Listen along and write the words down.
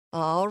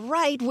All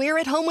right, we're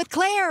at home with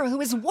Claire, who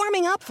is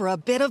warming up for a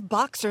bit of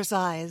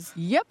boxercise.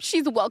 Yep,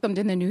 she's welcomed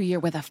in the new year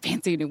with a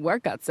fancy new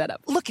workout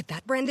setup. Look at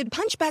that branded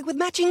punch bag with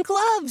matching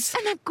gloves.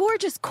 And that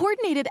gorgeous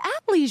coordinated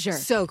athleisure.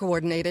 So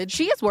coordinated.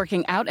 She is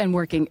working out and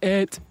working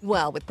it.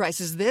 Well, with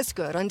prices this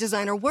good on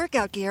designer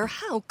workout gear,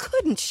 how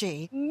couldn't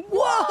she?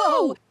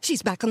 Whoa!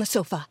 She's back on the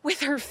sofa.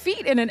 With her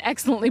feet in an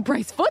excellently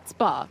braced foot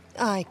spa.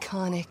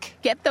 Iconic.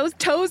 Get those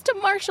toes to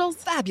Marshall's.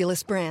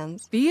 Fabulous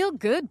brands. Feel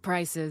good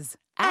prices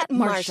at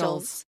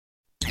Marshall's.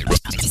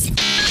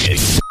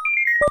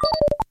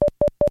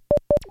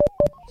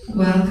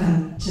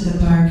 Welcome to the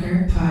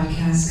Barker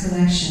Podcast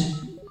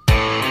Collection.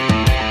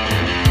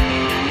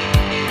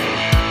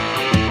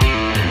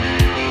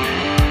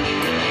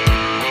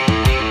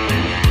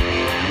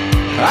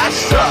 I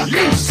suck,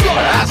 you suck,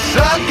 I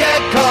suck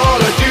at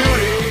Call of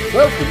Duty.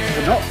 Welcome to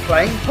the Not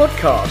Playing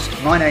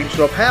Podcast. My name's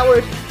Rob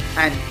Howard,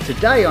 and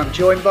today I'm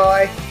joined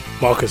by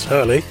Marcus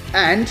Hurley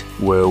and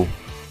Will.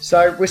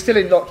 So we're still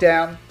in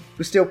lockdown,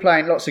 we're still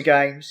playing lots of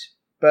games,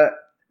 but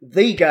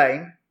the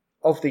game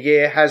of the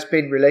year has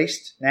been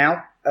released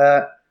now.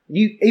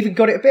 You even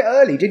got it a bit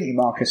early, didn't you,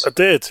 Marcus? I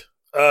did.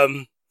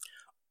 I'm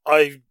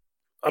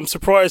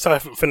surprised I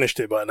haven't finished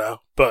it by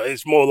now, but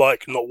it's more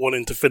like not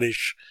wanting to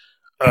finish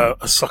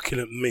a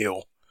succulent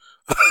meal.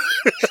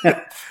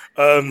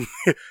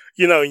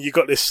 You know, and you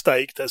got this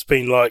steak that's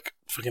been like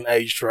fucking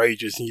aged for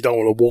ages, and you don't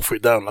want to wolf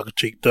it down like a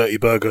cheap, dirty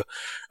burger.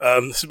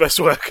 It's the best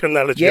work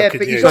analogy I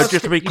could use. So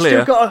just to be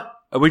clear,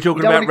 are we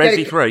talking about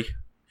Resi 3?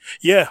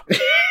 Yeah.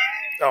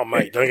 Oh,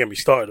 mate, don't get me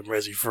started on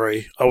Resi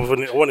 3. I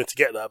wanted to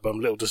get that, but I'm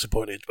a little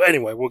disappointed. But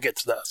anyway, we'll get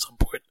to that at some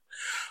point.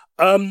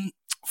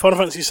 Final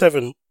Fantasy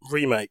VII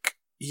Remake.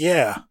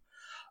 Yeah.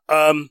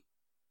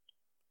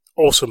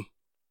 Awesome.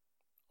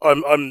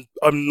 I'm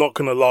not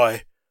going to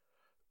lie.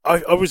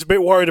 I was a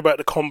bit worried about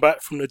the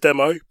combat from the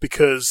demo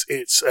because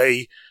it's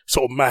a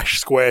sort of mash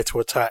square to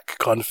attack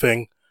kind of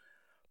thing.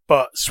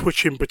 But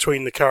switching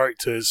between the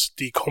characters,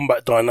 the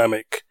combat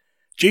dynamic,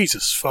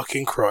 Jesus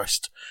fucking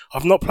Christ.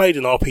 I've not played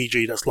an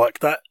RPG that's like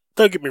that.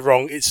 Don't get me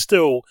wrong, it's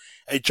still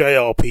a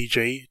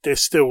JRPG. There's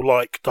still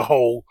like the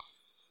whole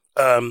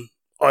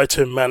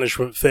item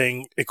management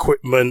thing,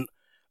 equipment,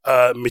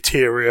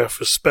 materia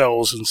for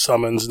spells and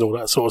summons and all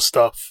that sort of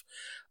stuff.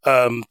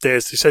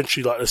 There's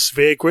essentially like a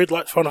sphere grid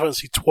like Final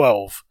Fantasy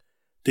 12.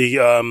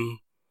 And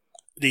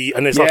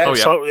there's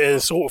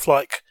there's sort of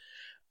like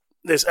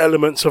there's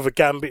elements of a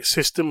gambit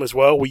system as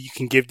well where you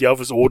can give the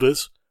others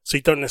orders. So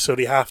you don't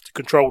necessarily have to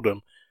control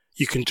them.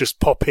 You can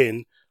just pop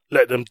in,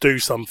 let them do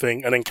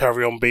something, and then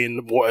carry on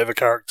being whatever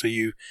character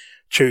you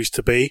choose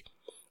to be.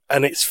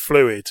 And it's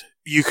fluid.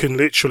 You can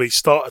literally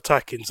start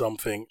attacking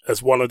something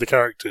as one of the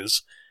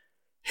characters,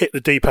 hit the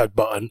D-pad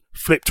button,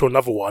 flip to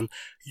another one.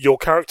 Your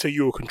character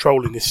you were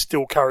controlling is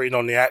still carrying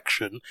on the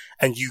action,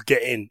 and you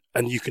get in,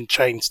 and you can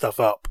chain stuff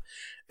up.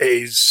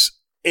 It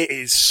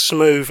is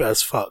smooth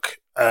as fuck,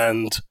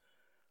 and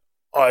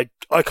I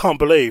can't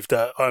believe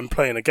that I'm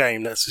playing a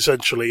game that's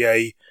essentially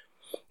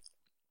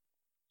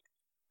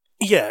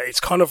it's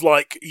kind of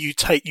like you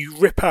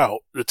rip out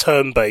the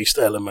turn-based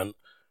element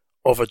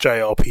of a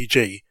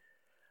JRPG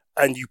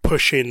and you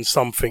push in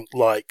something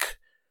like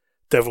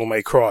Devil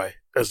May Cry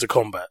as the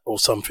combat or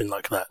something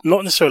like that.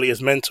 Not necessarily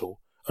as mental,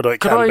 although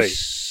it can be.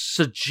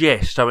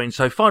 Suggest,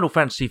 so Final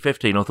Fantasy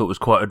 15 I thought was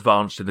quite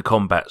advanced in the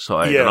combat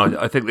side, and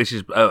I think this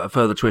is a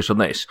further twist on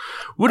this.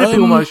 Would it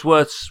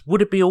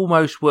be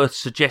almost worth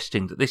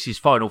suggesting that this is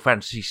Final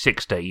Fantasy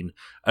 16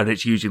 and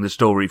it's using the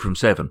story from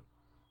 7?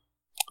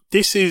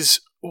 This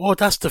is, well,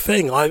 that's the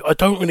thing. I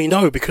don't really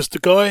know, because the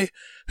guy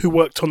who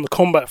worked on the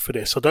combat for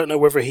this, I don't know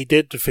whether he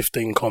did the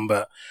 15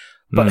 combat,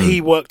 but he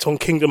worked on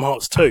Kingdom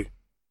Hearts 2.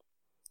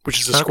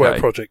 Which is a Square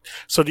project.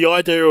 So the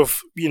idea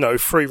of,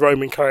 free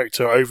roaming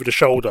character over the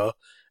shoulder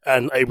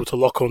and able to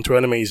lock onto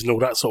enemies and all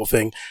that sort of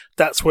thing,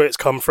 that's where it's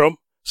come from.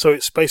 So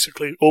it's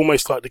basically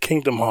almost like the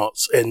Kingdom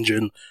Hearts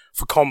engine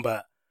for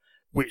combat,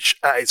 which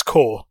at its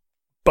core,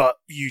 but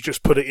you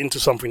just put it into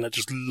something that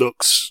just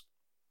looks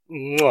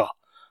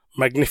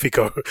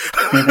magnifico.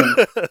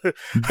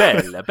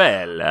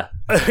 Bella.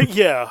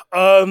 Yeah.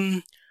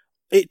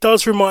 It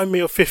does remind me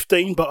of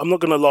 15, but I'm not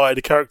going to lie,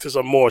 the characters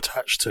I'm more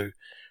attached to.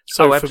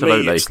 So for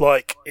me, it's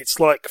like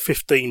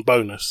 15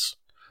 bonus.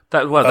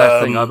 That's the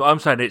thing. I'm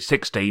saying it's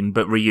 16,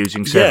 but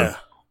reusing 7.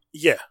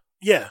 Yeah,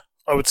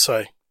 I would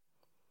say.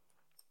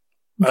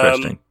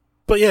 Interesting.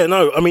 But yeah,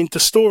 no, the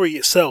story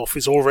itself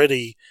is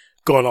already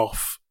gone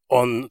off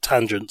on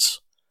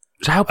tangents.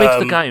 So how big's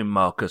the game,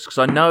 Marcus? Because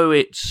I know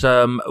it's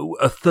a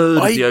third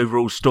of the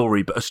overall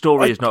story, but a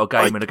story is not a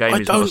game, and a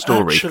game is not a story.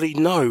 I don't actually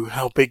know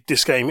how big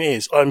this game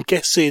is. I'm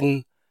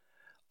guessing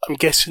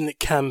it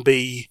can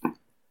be.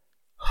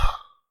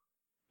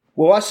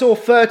 Well, I saw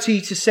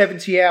 30 to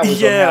 70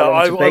 hours. Yeah, on how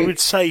long to beat. I would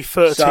say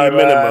 30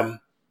 minimum,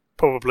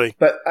 probably.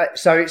 But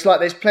so it's like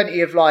there's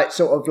plenty of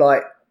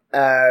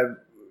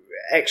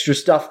extra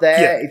stuff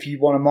there if you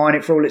want to mine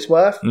it for all it's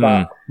worth.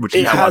 But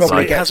it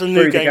has a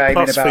new game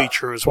plus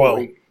feature as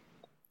well.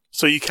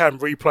 So you can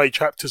replay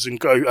chapters and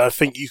go. I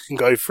think you can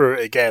go through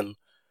it again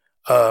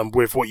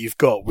with what you've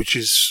got, which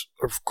is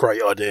a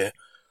great idea.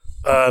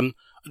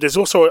 There's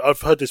also,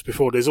 I've heard this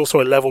before, there's also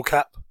a level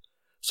cap,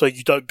 so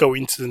you don't go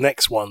into the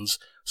next ones,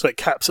 so it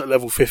caps at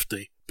level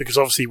 50, because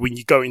obviously when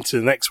you go into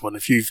the next one,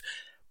 if you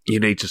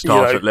need to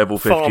start at level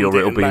 50 or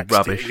it'll be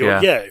rubbish.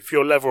 If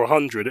you're level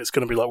 100, it's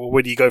going to be like, well,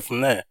 where do you go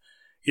from there?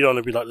 You don't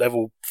want to be like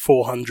level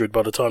 400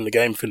 by the time the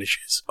game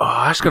finishes.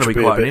 Oh, that's going to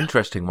be quite an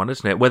interesting one,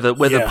 isn't it?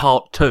 Whether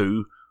part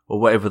 2, or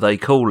whatever they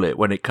call it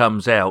when it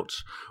comes out,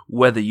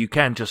 whether you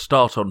can just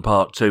start on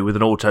part 2 with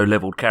an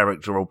auto-leveled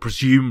character, or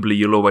presumably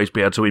you'll always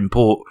be able to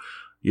import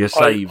your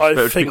saves. But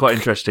it would be quite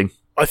interesting.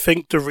 I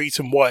think the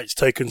reason why it's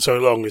taken so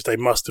long is they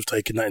must have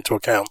taken that into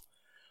account.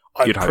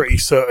 I'm pretty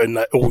certain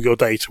that all your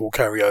data will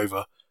carry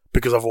over,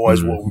 because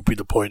otherwise what would be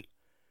the point?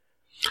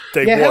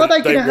 How are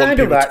they going to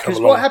handle that? Because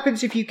what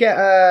happens if you get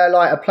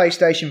a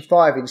PlayStation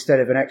 5 instead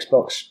of an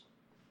Xbox,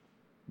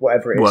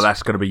 whatever it is? Well,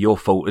 that's going to be your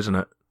fault, isn't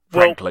it?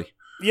 Frankly.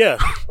 Yeah.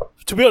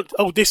 To be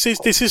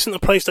honest, this isn't a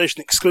PlayStation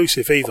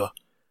exclusive either.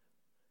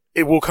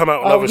 It will come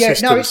out on other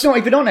systems. No, it's not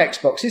even on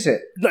Xbox, is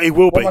it? No, it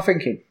will be. What am I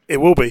thinking? It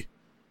will be.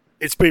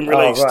 It's been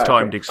released.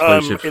 Timed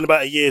exclusive. In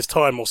about a year's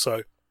time or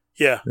so.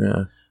 Yeah.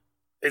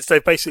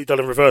 They've basically done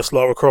a reverse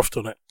Lara Croft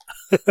on it.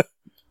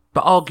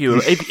 But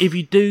arguably, if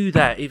you do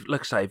that,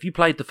 if you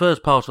played the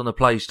first part on the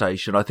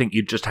PlayStation, I think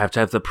you'd just have to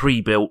have the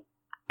pre-built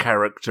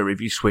character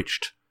if you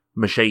switched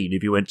machine,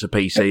 if you went to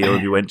PC or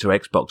if you went to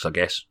Xbox, I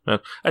guess.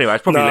 Anyway,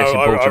 it's probably less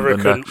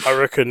important than that. I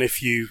reckon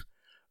if you...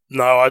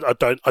 No, I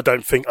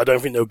don't think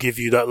they'll give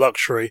you that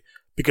luxury,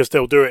 because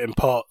they'll do it in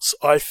parts.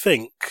 I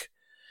think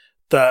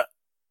that,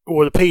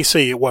 well, the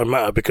PC, it won't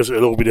matter because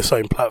it'll all be the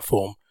same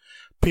platform.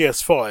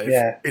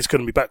 PS5 is going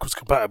to be backwards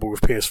compatible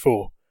with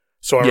PS4.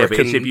 So I reckon, but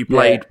it's if you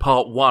played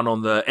part 1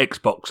 on the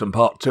Xbox and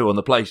part 2 on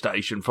the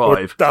PlayStation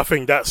 5. Well, I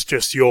think that's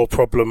just your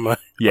problem, mate.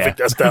 Yeah. I think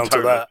that's down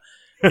to that.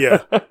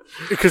 Yeah.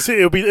 Because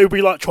it'll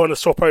be like trying to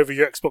swap over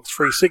your Xbox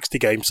 360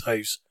 game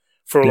saves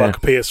for like a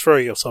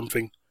PS3 or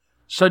something.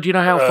 So do you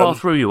know how far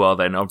through you are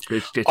then?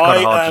 It's kind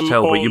of hard to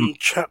tell. But you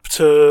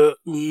chapter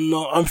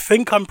 9. I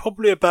think I'm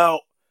probably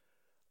about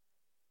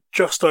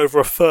just over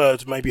a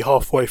third, maybe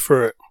halfway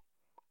through it.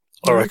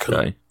 I reckon.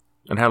 Okay.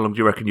 And how long do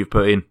you reckon you've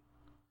put in?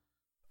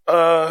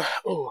 I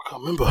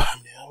can't remember how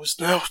many hours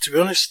now, to be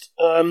honest.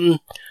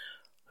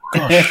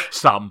 Gosh.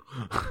 Some.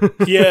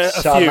 Yeah,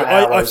 a few.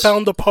 I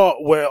found a part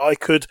where I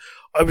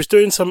was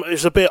doing some,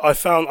 it's a bit I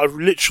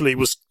literally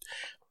was,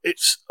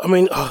 it's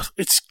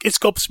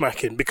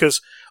gobsmacking,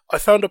 because I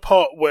found a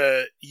part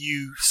where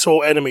you saw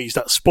enemies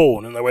that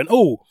spawn and I went, I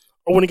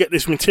want to get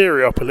this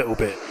material up a little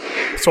bit.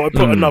 So I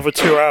put another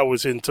 2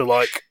 hours into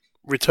like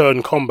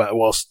return combat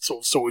whilst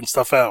sort of sorting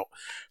stuff out.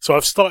 So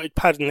I've started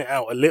padding it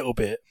out a little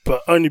bit,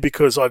 but only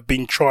because I've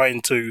been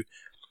trying to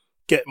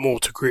get more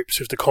to grips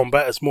with the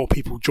combat as more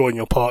people join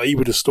your party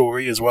with the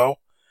story as well.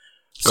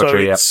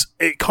 Gotcha, so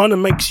it kind of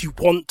makes you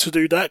want to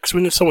do that, because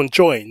when someone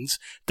joins,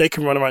 they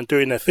can run around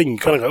doing their thing. You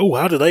kind of go,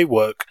 how do they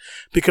work?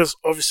 Because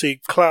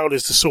obviously Cloud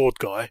is the sword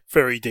guy,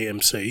 very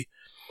DMC.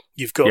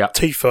 You've got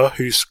Tifa,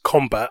 who's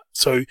combat,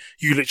 so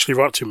you literally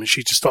run up to him and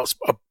she just starts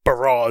a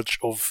barrage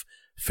of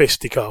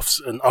fisticuffs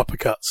and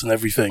uppercuts and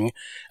everything.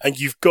 And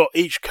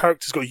each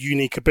character's got a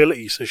unique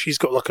ability. So she's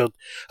got like a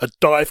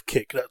dive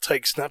kick that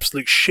takes an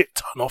absolute shit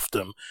ton off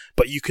them,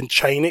 but you can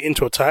chain it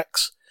into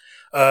attacks.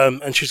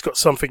 And she's got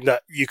something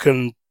that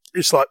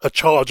it's like a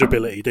charge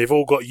ability. They've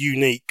all got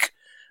unique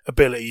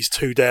abilities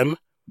to them.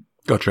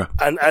 Gotcha.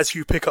 And as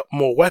you pick up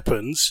more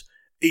weapons,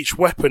 each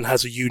weapon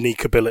has a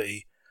unique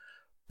ability.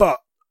 But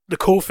the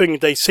cool thing,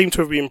 they seem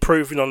to have been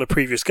improving on the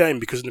previous game,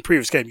 because in the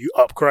previous game you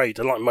upgrade,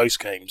 and like most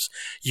games,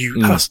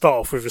 you start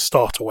off with a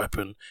starter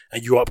weapon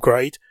and you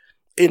upgrade.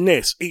 In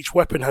this, each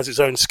weapon has its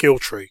own skill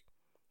tree,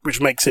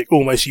 which makes it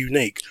almost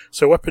unique.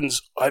 So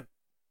weapons,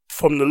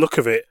 from the look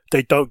of it,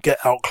 they don't get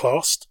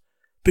outclassed,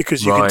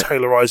 because you can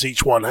tailorize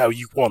each one how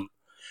you want.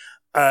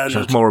 And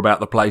so it's more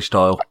about the play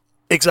style.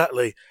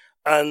 Exactly.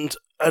 And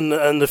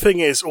the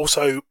thing is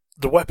also,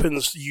 the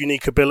weapon's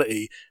unique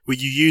ability, when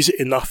you use it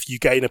enough, you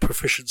gain a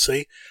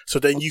proficiency. So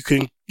then you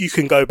can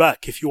go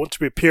back. If you want to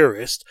be a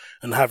purist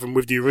and have them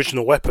with the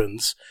original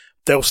weapons,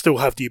 they'll still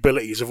have the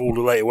abilities of all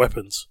the later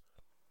weapons.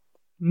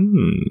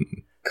 Cool.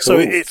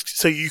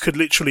 So you could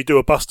literally do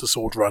a Buster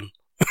Sword run.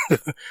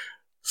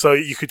 So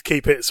you could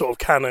keep it sort of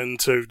canon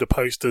to the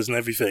posters and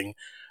everything.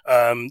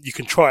 You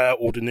can try out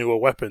all the newer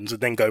weapons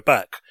and then go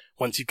back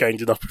once you've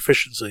gained enough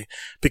proficiency,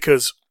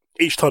 because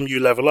each time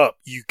you level up,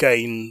 you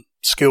gain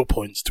skill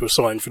points to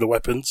assign for the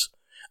weapons,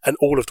 and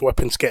all of the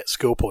weapons get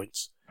skill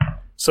points.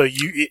 So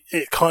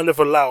it kind of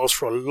allows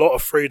for a lot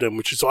of freedom,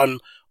 which is I'm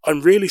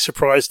really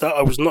surprised at.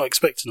 I was not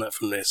expecting that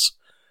from this.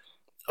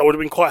 I would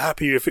have been quite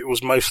happy if it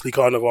was mostly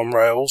kind of on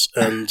rails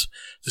and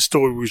the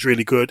story was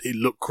really good, it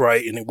looked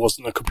great, and it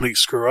wasn't a complete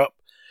screw up.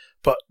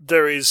 But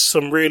there is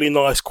some really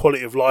nice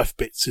quality of life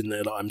bits in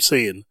there that I'm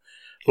seeing.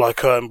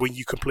 Like when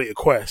you complete a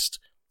quest,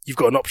 you've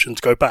got an option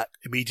to go back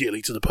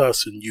immediately to the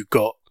person you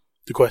got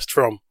the quest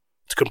from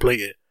to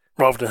complete it,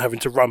 rather than having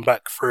to run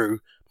back through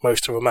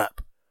most of a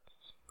map.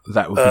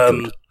 That would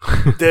be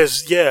good.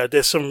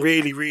 there's some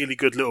really, really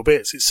good little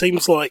bits. It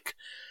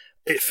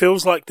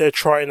feels like they're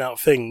trying out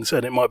things,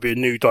 and it might be a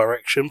new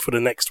direction for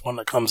the next one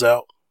that comes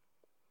out.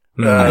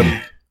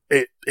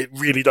 It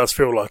really does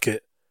feel like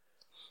it.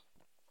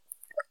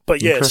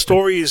 But yeah,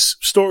 story is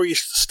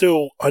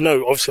still. I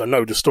know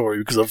the story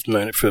because I've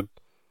known it for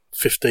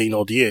 15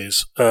 odd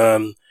years,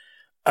 and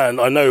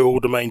I know all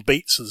the main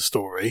beats of the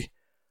story.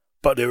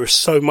 But there is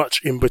so much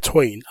in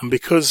between, and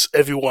because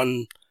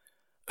everyone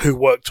who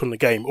worked on the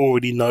game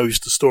already knows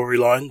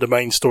the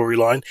main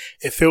storyline,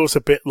 it feels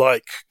a bit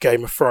like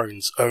Game of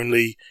Thrones,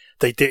 only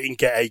they didn't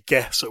get a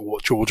guess at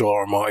what George R.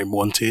 R. Martin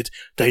wanted.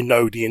 They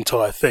know the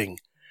entire thing,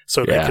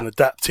 so they can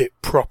adapt it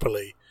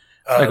properly.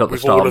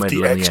 With all of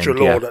the extra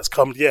lore that's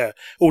come,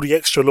 all the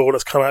extra lore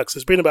that's come out, because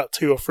there's been about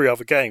 2 or 3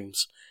 other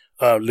games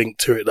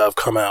linked to it that have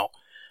come out,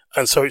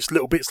 and so it's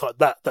little bits like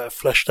that have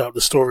fleshed out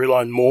the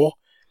storyline more.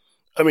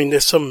 I mean,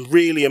 there's some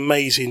really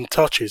amazing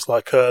touches,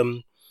 like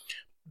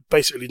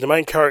basically the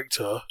main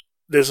character,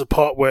 there's a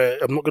part where,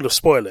 I'm not going to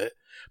spoil it,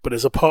 but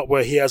there's a part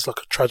where he has like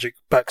a tragic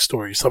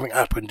backstory. Something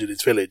happened in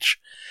his village,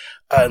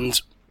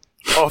 and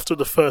after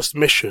the first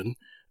mission,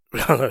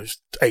 I know it's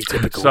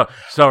atypical.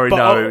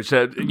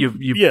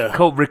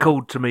 You've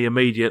recalled to me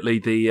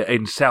immediately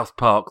in South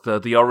Park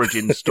the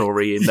origin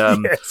story in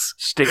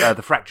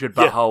the fractured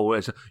butthole.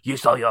 Is, you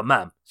saw your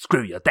mum,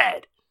 screw your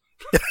dad.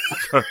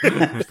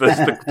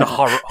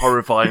 the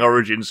horrifying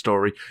origin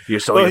story. You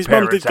saw your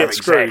parents having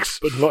sex,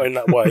 but not in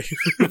that way.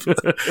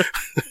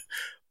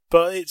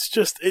 But it's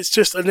just,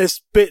 and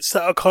there's bits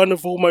that are kind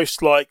of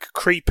almost like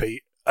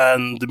creepy,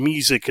 and the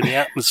music and the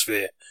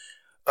atmosphere.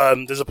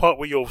 There's a part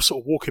where you're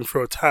sort of walking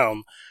through a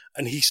town,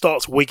 and he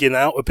starts wigging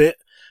out a bit,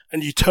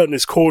 and you turn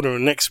this corner,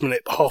 and next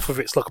minute half of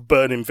it's like a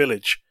burning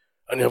village,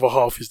 and the other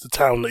half is the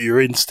town that you're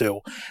in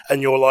still,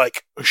 and you're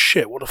like, oh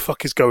shit, what the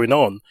fuck is going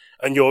on?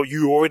 And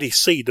you already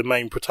see the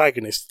main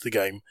protagonist of the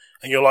game,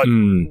 and you're like,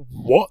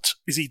 what?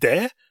 Is he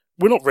there?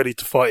 We're not ready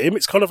to fight him.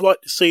 It's kind of like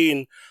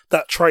seeing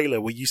that trailer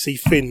where you see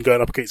Finn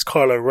going up against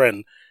Kylo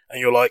Ren, and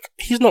you're like,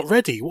 he's not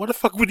ready. Why the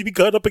fuck would he be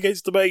going up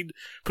against the main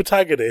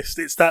protagonist?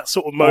 It's that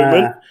sort of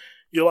moment.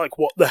 You're like,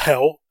 what the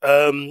hell?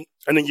 And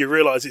then you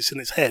realise it's in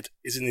his head.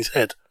 It's in his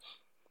head.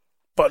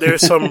 But there are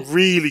some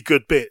really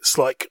good bits,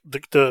 like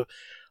the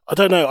I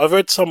don't know, I've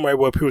read somewhere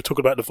where people talk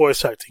about the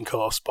voice acting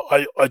cast, but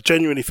I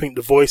genuinely think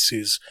the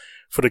voices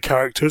for the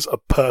characters are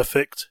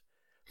perfect.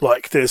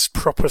 Like, there's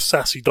proper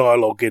sassy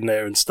dialogue in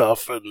there and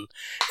stuff, and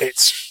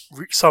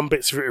some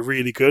bits of it are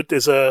really good.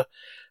 There's a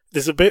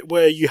bit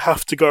where you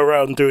have to go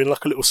around doing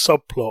like a little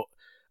subplot,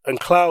 and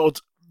Cloud,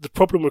 the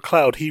problem with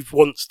Cloud, he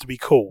wants to be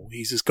cool.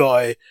 He's this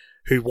guy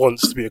who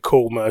wants to be a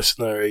cool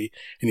mercenary,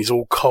 and he's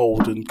all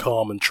cold and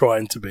calm and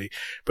trying to be.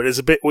 But there's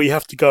a bit where you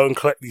have to go and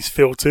collect these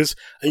filters,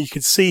 and you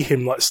can see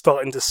him like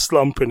starting to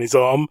slump in his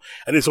arm,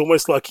 and it's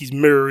almost like he's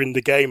mirroring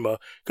the gamer,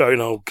 going,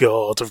 oh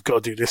god, I've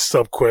got to do this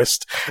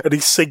sub-quest, and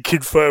he's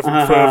sinking further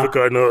and further,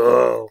 going,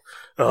 oh,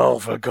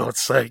 for God's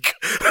sake,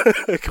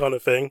 kind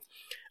of thing.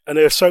 And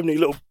there are so many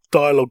little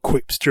dialogue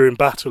quips during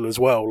battle as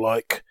well,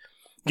 like,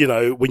 you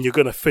know, when you're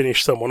going to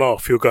finish someone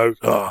off, you'll go,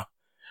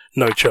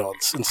 no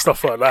chance, and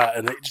stuff like that,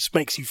 and it just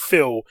makes you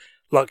feel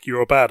like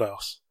you're a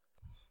badass.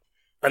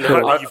 And the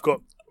fact that you've got,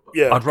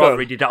 I'd rather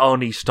he did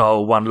Arnie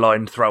style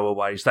one-line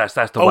throwaways. That's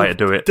the way to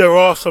do it. There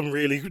are some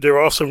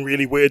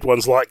really weird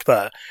ones like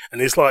that,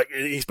 and it's like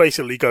he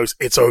basically goes,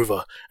 "It's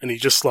over," and he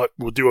just like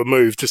will do a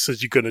move just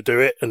as you're going to do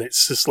it, and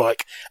it's just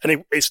like,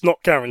 and it's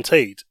not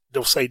guaranteed.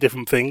 They'll say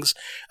different things,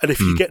 and if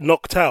you get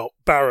knocked out,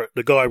 Barrett,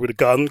 the guy with a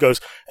gun, goes,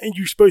 "Ain't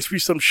you supposed to be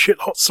some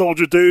shit hot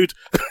soldier, dude?"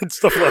 and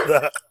stuff like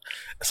that.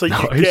 So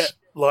you get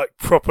like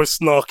proper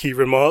snarky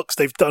remarks.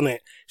 They've done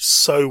it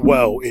so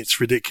well,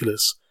 it's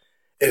ridiculous.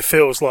 It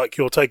feels like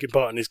you're taking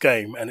part in this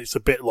game, and it's a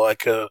bit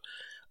like a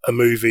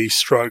movie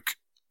stroke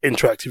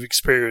interactive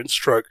experience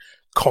stroke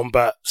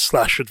combat /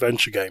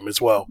 adventure game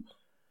as well.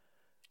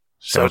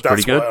 So sounds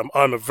that's pretty good.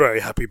 why I'm a very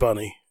happy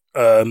bunny.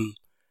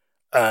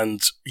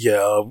 And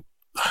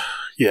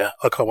yeah,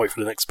 I can't wait for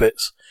the next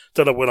bits.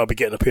 Don't know when I'll be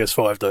getting a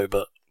PS5 though,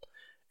 but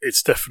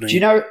it's definitely. Do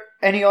you know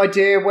any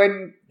idea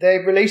when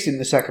they're releasing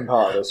the second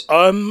part of this?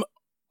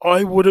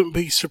 I wouldn't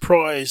be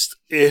surprised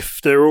if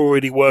they're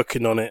already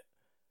working on it.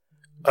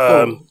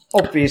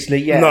 Obviously,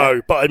 yeah.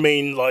 No, but I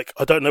mean, like,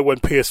 I don't know when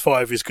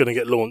PS5 is going to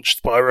get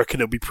launched, but I reckon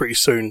it'll be pretty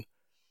soon,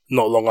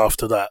 not long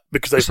after that,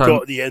 because they've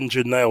got the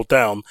engine nailed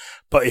down.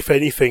 But if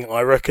anything,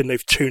 I reckon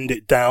they've tuned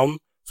it down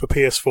for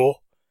PS4,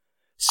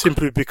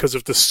 simply because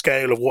of the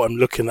scale of what I'm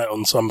looking at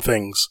on some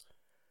things.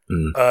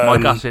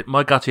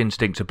 My gut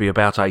instinct would be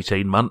about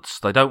 18 months.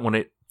 They don't want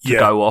it to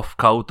go off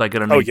cold. They're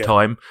going to need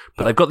time.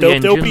 But they've got the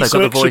engine, they've got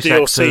the voice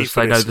actors,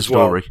 they know the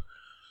story.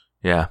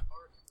 Well. Yeah.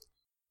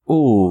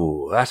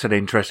 Ooh, that's an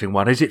interesting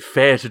one. Is it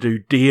fair to do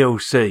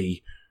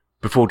DLC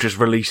before just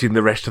releasing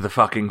the rest of the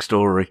fucking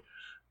story?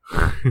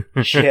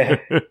 Yeah.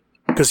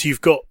 Because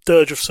you've got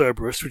Dirge of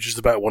Cerberus, which is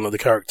about one of the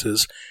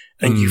characters,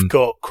 and you've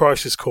got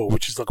Crisis Core,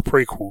 which is like a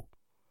prequel.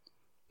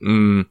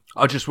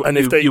 I just, and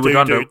if you would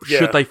wonder,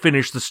 should they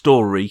finish the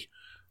story?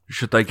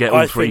 Should they get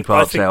all three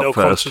parts out they'll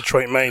first?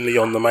 Concentrate mainly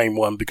on the main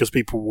one because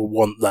people will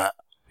want that.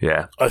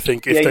 Yeah. I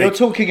think if you're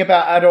talking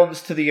about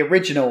add-ons to the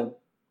original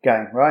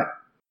game, right?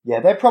 Yeah,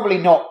 they're probably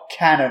not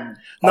canon.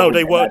 No,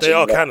 they were. They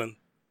are canon.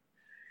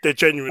 They're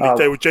genuinely.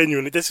 They were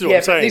genuinely. This is what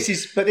I'm saying. This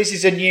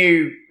is a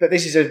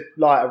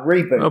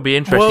reboot. It'll be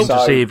interesting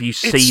to see if you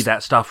see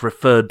that stuff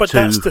referred to. But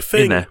that's the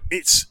thing. In there.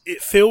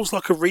 It feels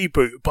like a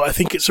reboot, but I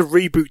think it's a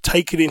reboot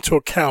taking into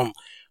account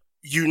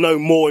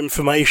more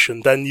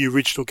information than the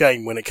original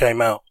game when it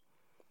came out.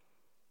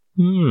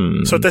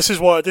 So this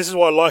is why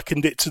I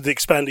likened it to the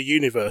expanded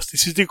universe.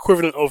 This is the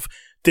equivalent of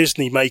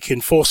Disney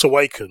making Force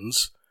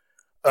Awakens.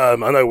 I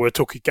know we're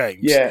talking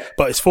games,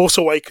 but it's Force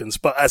Awakens,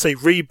 but as a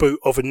reboot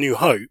of A New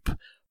Hope.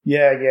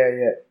 Yeah.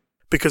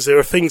 Because there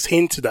are things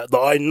hinted at that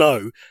I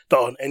know that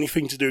aren't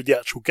anything to do with the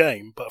actual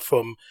game, but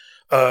from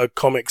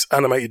comics,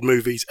 animated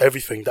movies,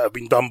 everything that have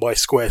been done by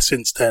Square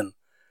since then.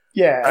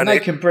 Yeah, and they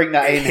can bring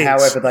that in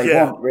however they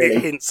want, really.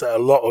 It hints at a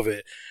lot of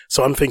it.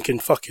 So I'm thinking,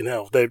 fucking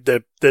hell,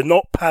 they're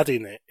not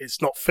padding it.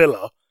 It's not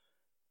filler.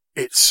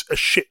 It's a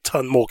shit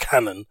ton more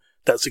canon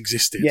that's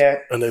existed. Yeah.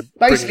 And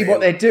basically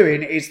what they're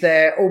doing is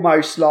they're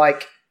almost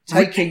like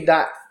taking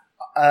that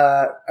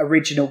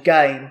original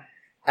game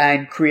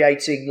and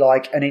creating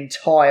like an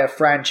entire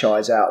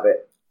franchise out of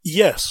it.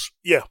 Yes,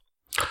 yeah.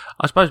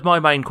 I suppose my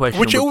main question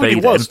Which it would already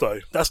be was, though.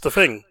 That's the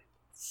thing.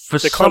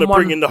 They're kind of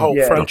bringing the whole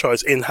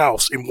franchise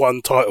in-house in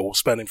one title,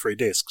 spanning 3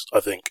 discs, I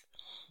think.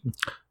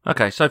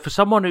 Okay, so for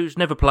someone who's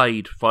never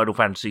played Final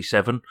Fantasy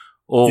VII,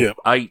 or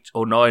 8,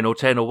 or 9, or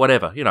 10, or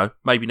whatever,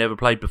 maybe never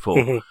played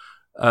before,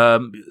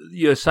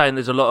 you're saying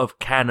there's a lot of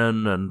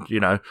canon and,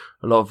 a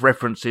lot of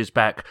references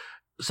back.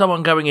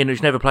 Someone going in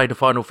who's never played a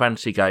Final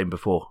Fantasy game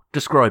before,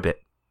 describe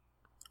it.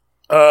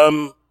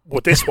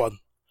 This one.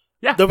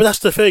 Yeah. No, but that's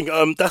the thing.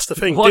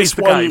 What is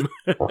the game?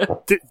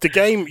 The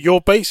game,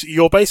 you're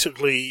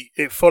basically,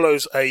 it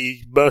follows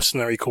a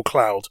mercenary called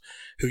Cloud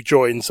who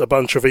joins a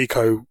bunch of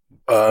eco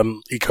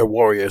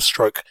warriors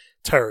stroke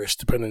terrorists,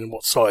 depending on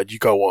what side you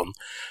go on,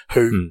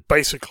 who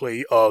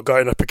basically are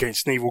going up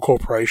against an evil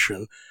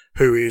corporation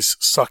who is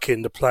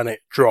sucking the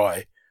planet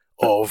dry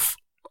of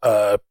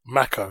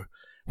Mako,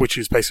 which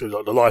is basically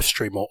like the life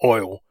stream or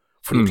oil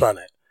from the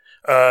planet.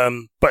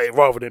 But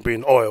rather than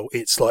being oil,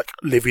 it's like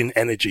living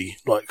energy,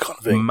 like kind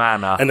of thing.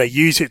 Mana. And they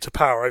use it to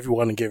power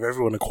everyone and give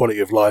everyone a quality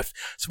of life.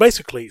 So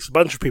basically, it's a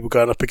bunch of people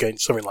going up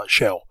against something like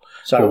Shell.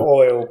 So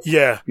oil.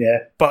 Yeah.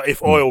 But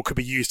if oil could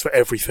be used for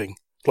everything,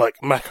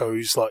 like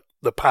Mako's like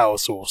the power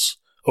source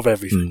of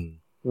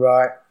everything.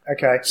 Right.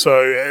 Okay.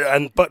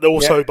 So, but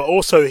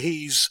also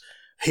he's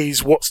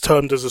what's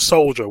termed as a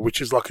soldier,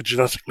 which is like a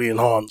genetically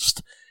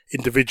enhanced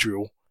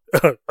individual.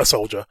 A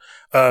soldier,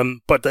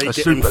 but they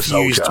get infused.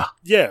 Soldier.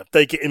 Yeah,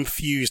 they get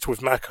infused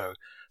with Mako,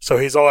 so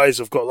his eyes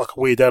have got like a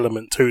weird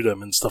element to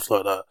them and stuff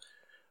like that.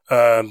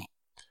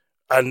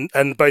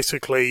 And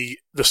basically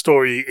the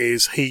story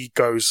is he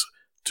goes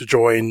to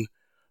join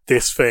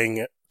this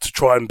thing to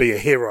try and be a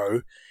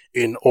hero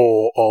in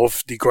awe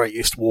of the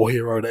greatest war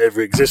hero that ever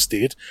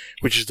existed,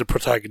 which is the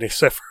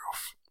protagonist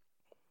Sephiroth,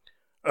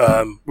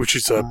 which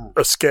is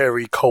a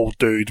scary cold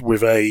dude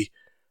with a.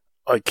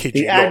 I kid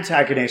you not. The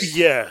antagonist.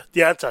 Yeah,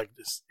 the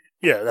antagonist.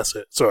 Yeah, that's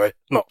it. Sorry.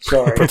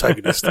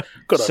 Protagonist.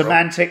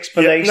 Semantics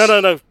police. Yeah,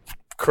 no.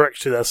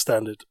 Correction as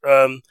standard.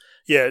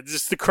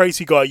 Just the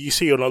crazy guy you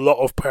see on a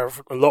lot of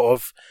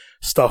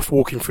stuff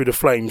walking through the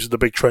flames with a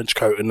big trench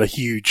coat and a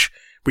huge,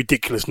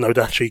 ridiculous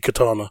Nodachi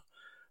katana.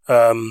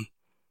 And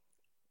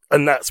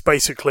that's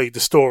basically the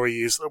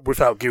story is,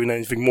 without giving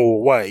anything more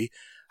away,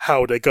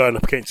 how they're going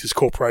up against this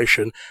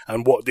corporation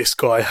and what this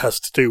guy has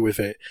to do with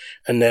it.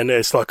 And then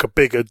there's like a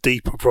bigger,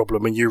 deeper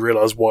problem and you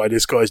realise why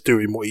this guy's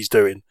doing what he's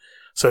doing.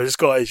 So this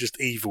guy is just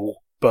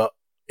evil, but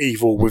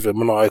evil with a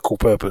maniacal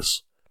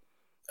purpose.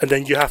 And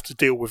then you have to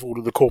deal with all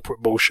of the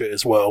corporate bullshit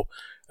as well,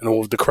 and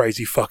all of the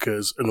crazy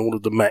fuckers and all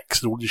of the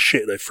mechs and all the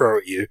shit they throw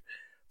at you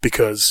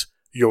because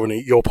you're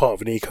part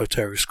of an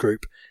eco-terrorist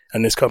group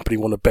and this company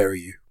want to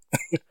bury you.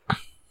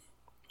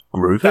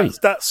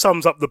 That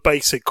sums up the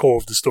basic core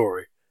of the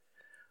story.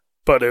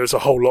 But there's a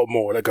whole lot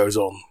more that goes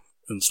on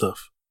and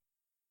stuff.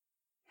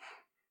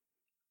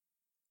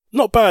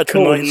 Not bad for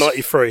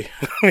 1993.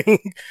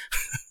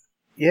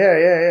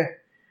 Yeah.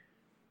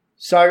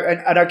 So,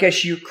 and I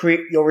guess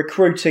you're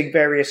recruiting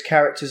various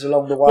characters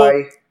along the way.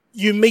 Well,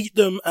 you meet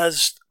them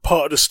as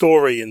part of the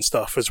story and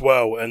stuff as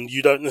well, and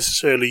you don't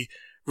necessarily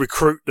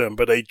recruit them,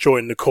 but they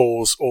join the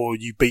cause, or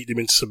you beat them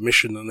into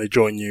submission and they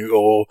join you,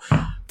 or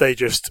they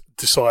just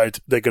decide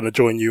they're going to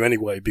join you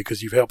anyway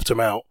because you've helped them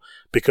out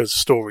because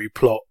story,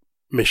 plot,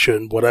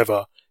 mission,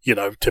 whatever,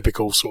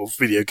 typical sort of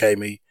video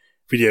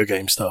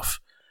game stuff.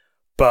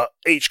 But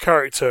each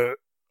character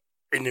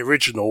in the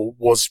original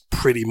was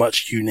pretty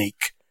much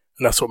unique,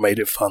 and that's what made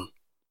it fun.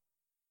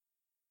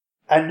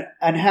 And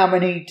how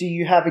many do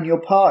you have in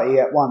your party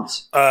at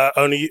once?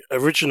 Only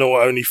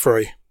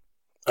 3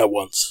 at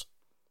once.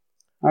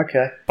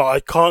 Okay. But I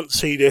can't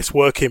see this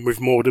working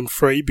with more than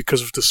 3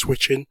 because of the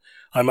switching.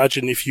 I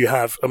imagine if you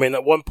have,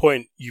 at one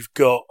point you've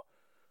got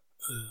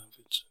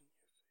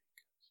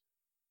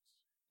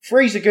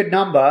 3's a good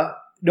number.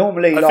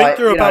 Normally, I think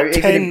there are about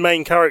 10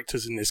 main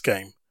characters in this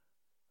game.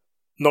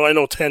 9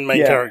 or 10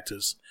 main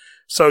characters.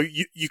 So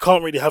you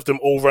can't really have them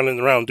all running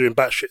around doing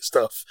batshit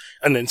stuff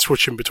and then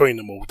switching between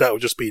them all. That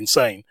would just be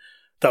insane.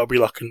 That would be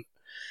like an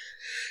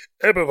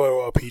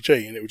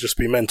MMORPG, and it would just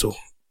be mental.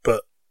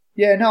 But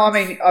yeah, no, I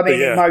mean,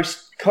 in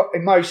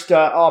most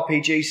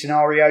RPG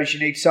scenarios, you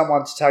need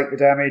someone to take the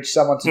damage,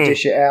 someone to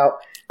dish it out,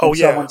 and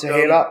someone to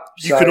heal up.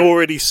 You can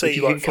already see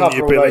you like can from cover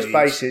the all abilities. those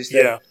bases.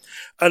 Yeah.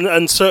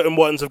 And certain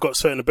ones have got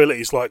certain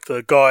abilities, like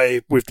the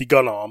guy with the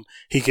gun arm,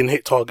 he can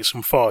hit targets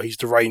from far. He's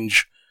the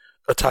range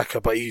attacker,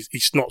 but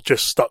he's not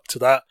just stuck to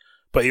that,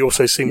 but he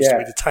also seems to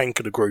be the tank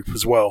of the group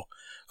as well.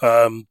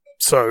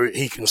 So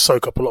he can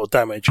soak up a lot of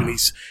damage, and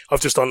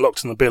I've just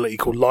unlocked an ability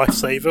called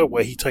Lifesaver,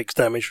 where he takes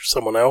damage from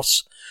someone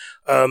else.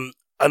 And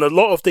a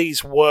lot of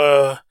these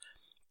were,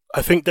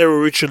 I think they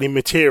were originally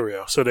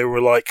materia, so they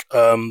were like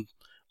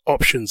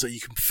options that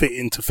you can fit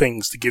into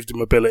things to give them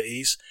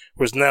abilities,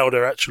 whereas now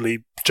they're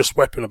actually just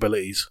weapon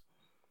abilities.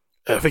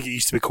 I think it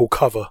used to be called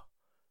cover,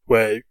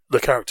 where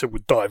the character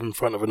would dive in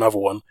front of another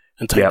one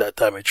and take that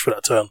damage for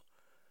that turn.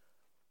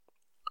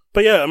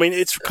 But yeah, I mean,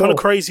 it's kind of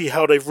crazy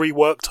how they've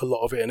reworked a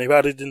lot of it, and they've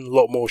added in a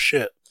lot more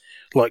shit.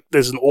 Like,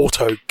 there's an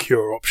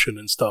auto-cure option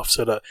and stuff,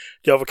 so that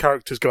the other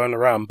characters going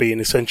around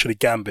being essentially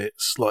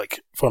gambits,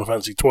 like Final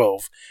Fantasy XII,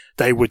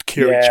 they would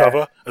cure each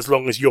other as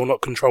long as you're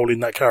not controlling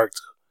that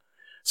character.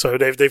 So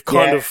they've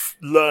kind of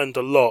learned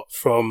a lot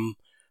from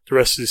the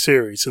rest of the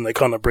series, and they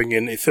kind of bring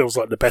in, it feels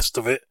like the best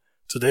of it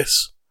to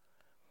this.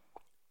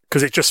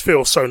 Because it just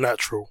feels so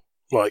natural.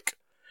 Like,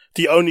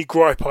 the only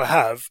gripe I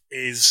have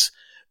is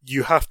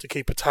you have to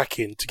keep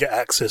attacking to get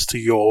access to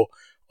your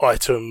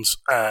items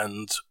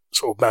and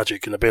sort of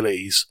magic and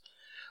abilities.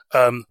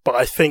 But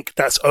I think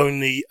that's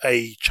only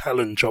a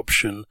challenge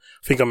option.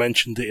 I think I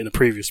mentioned it in a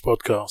previous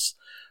podcast.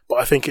 But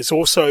I think it's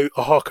also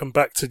a harken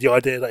back to the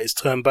idea that it's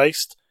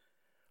turn-based.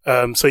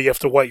 So you have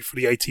to wait for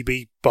the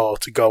ATB bar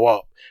to go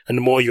up, and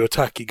the more you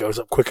attack, it goes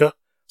up quicker.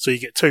 So you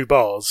get 2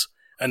 bars,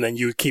 and then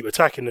you keep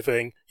attacking the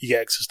thing, you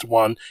get access to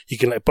one, you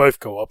can let both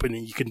go up, and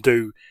then you can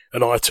do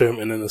an item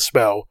and then a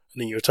spell,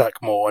 and then you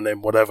attack more, and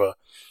then whatever.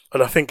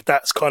 And I think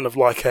that's kind of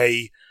like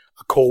a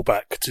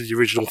callback to the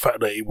original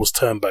fact that it was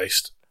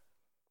turn-based.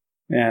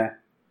 Yeah.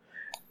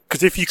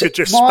 Because if you could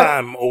just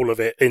spam all of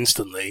it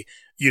instantly,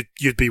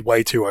 you'd be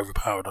way too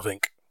overpowered, I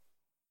think.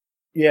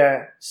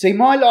 Yeah. See,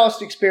 my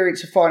last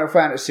experience of Final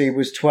Fantasy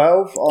was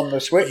 12 on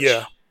the Switch.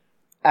 Yeah.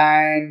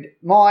 And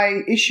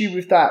my issue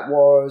with that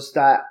was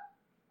that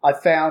I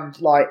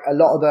found like a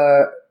lot of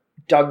the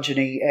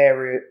dungeony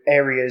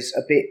areas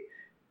a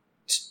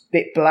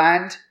bit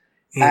bland,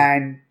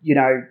 and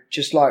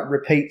just like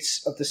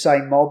repeats of the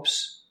same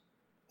mobs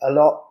a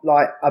lot.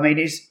 Like, I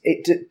mean,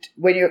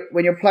 when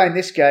you're playing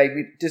this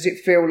game, does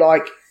it feel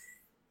like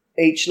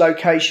each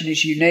location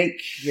is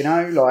unique?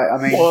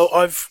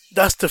 Well,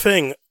 that's the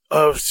thing.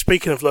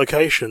 Speaking of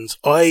locations,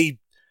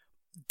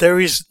 there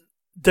is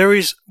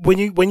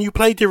when you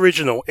played the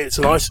original, it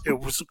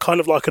was kind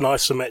of like an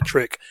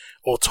isometric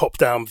or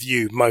top-down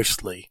view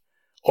mostly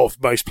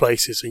of most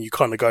places, and you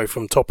kind of go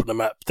from top of the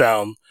map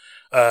down.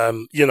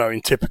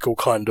 In typical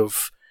kind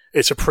of,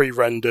 it's a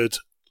pre-rendered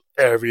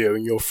area,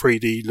 and your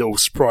 3D little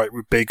sprite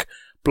with big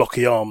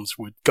blocky arms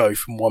would go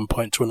from one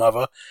point to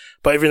another.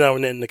 But every now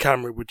and then the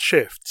camera would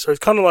shift, so it's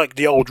kind of like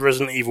the old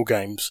Resident Evil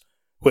games,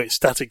 where it's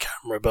static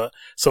camera, but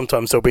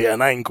sometimes there'll be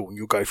an angle, and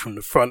you'll go from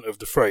the front of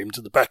the frame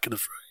to the back of the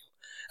frame,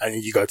 and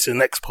then you go to the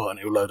next part, and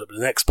it'll load up the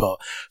next part.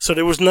 So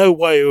there was no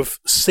way of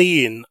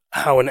seeing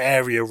how an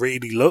area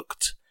really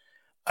looked,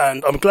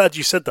 and I'm glad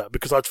you said that,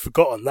 because I'd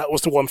forgotten. That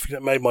was the one thing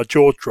that made my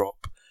jaw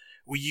drop.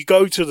 Where you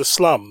go to the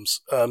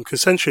slums, because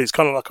essentially it's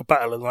kind of like a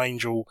Battle of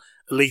Angel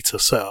Alita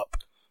setup,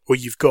 where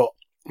you've got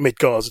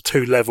Midgard's a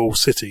 2-level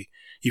city.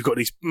 You've got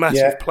these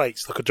massive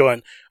plates, like a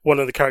giant, one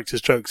of the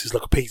characters' jokes is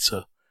like a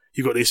pizza.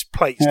 You've got these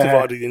plates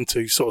divided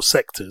into sort of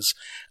sectors,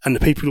 and the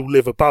people who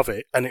live above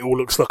it, and it all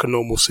looks like a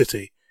normal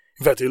city.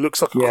 In fact, it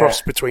looks like a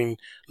cross between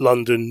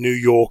London, New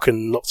York,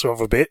 and lots of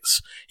other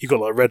bits. You've got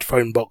like red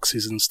phone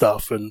boxes and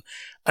stuff, and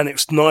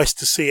it's nice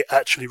to see it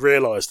actually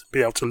realised and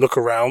be able to look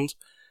around,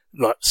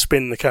 like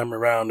spin the camera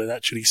around and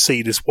actually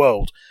see this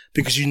world,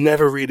 because you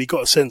never really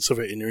got a sense of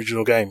it in the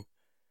original game.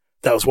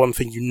 That was one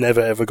thing you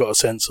never ever got a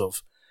sense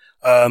of.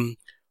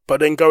 But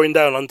then going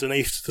down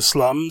underneath the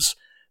slums,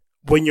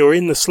 when you're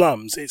in the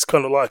slums, it's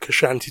kind of like a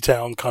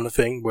shantytown kind of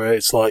thing, where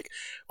it's like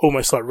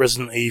almost like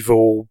Resident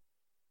Evil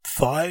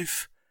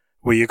 5,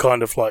 where you're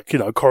kind of like,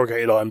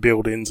 corrugated iron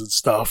buildings and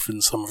stuff,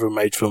 and some of them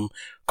made from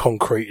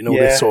concrete and all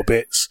these sort of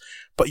bits.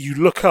 But you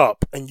look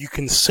up and you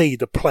can see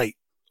the plate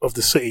of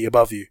the city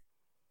above you.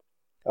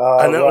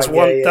 And that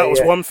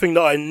was one thing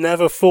that I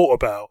never thought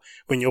about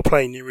when you're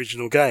playing the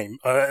original game.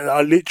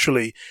 I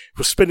literally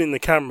was spinning the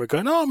camera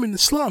going, I'm in the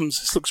slums,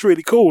 this looks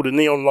really cool, the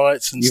neon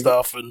lights and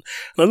stuff, and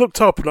I looked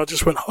up and I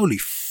just went, holy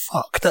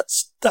fuck,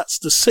 that's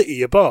the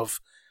city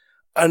above.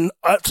 And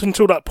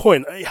until that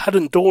point, it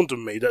hadn't dawned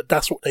on me that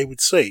that's what they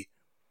would see.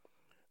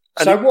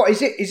 And so what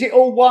is it? Is it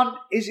all one?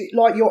 Is it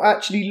like you're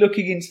actually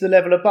looking into the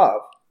level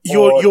above?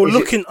 You're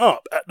looking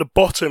up at the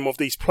bottom of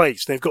these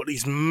plates, and they've got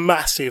these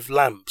massive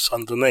lamps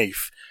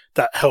underneath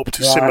that help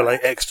to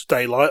simulate extra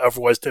daylight.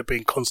 Otherwise, there'd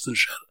be constant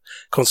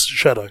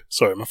shadow.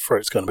 Sorry, my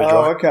throat's going to be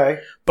dry. Oh, okay.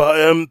 But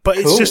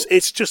Cool.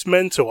 it's just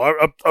mental.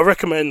 I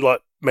recommend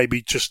like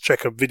maybe just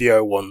check a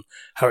video on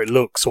how it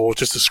looks, or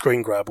just a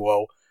screen grab.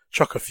 Well,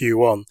 chuck a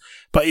few on.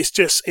 But it's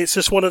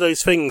just one of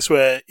those things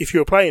where if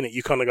you're playing it,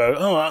 you kind of go,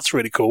 oh, that's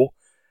really cool.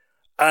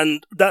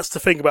 And that's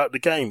the thing about the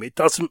game. It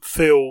doesn't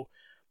feel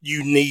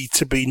you need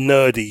to be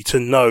nerdy to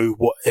know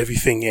what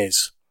everything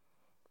is.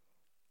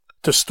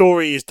 The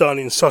story is done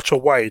in such a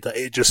way that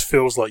it just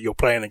feels like you're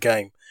playing a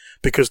game.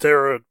 Because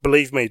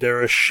believe me, there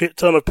are a shit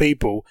ton of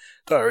people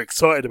that are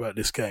excited about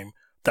this game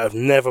that have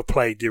never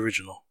played the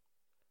original.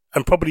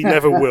 And probably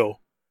never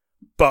will.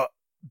 But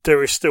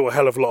there is still a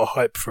hell of a lot of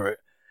hype for it.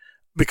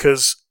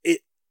 Because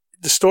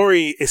the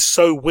story is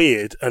so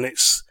weird, and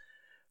it's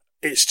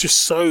just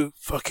so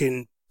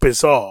fucking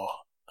bizarre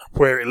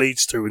where it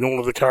leads to, and all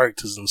of the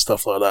characters and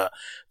stuff like that.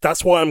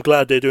 That's why I'm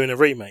glad they're doing a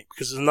remake,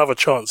 because there's another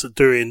chance at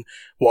doing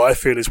what I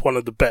feel is one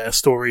of the better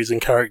stories and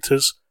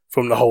characters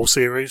from the whole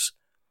series.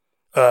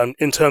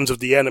 In terms of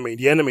the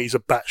enemies are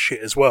batshit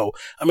as well.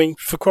 I mean,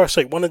 for Christ's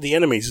sake, one of the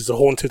enemies is a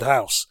haunted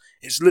house.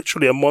 It's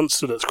literally a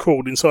monster that's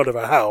crawled inside of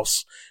a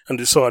house and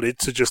decided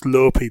to just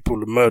lure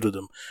people and murder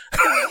them.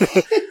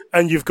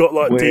 And you've got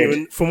like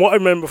demon, from what I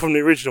remember from the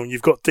original,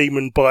 you've got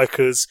demon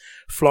bikers,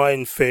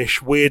 flying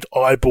fish, weird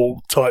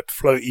eyeball type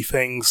floaty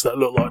things that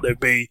look like they'd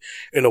be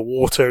in the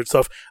water and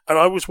stuff. And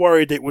I was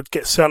worried it would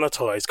get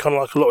sanitized, kind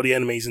of like a lot of the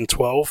enemies in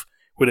 12,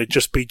 where they'd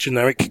just be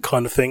generic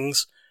kind of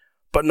things.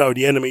 But no,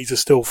 the enemies are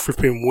still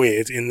flipping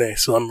weird in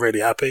this, and I'm really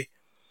happy.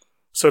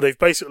 So they've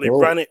basically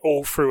ran it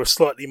all through a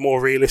slightly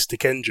more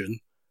realistic engine.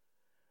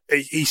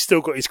 He's still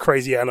got his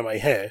crazy anime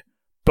hair,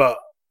 but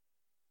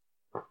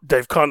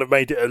they've kind of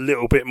made it a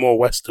little bit more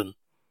Western,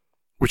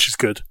 which is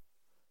good.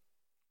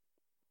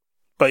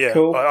 But yeah,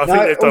 cool. I think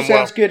they've done well.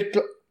 Sounds good.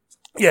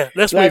 Yeah,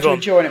 let's Glad move you're on.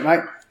 enjoying it,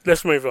 mate.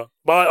 Let's move on.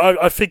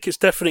 But I think it's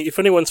definitely, if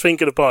anyone's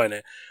thinking of buying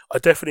it, I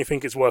definitely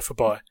think it's worth a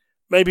buy.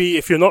 Maybe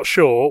if you're not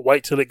sure,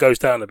 wait till it goes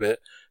down a bit,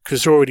 because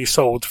it's already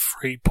sold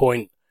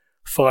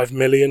 3.5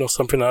 million or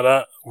something like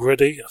that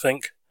already, I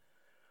think.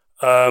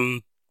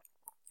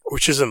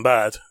 Which isn't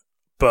bad,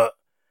 but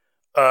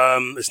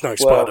it's no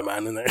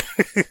Spider-Man in it.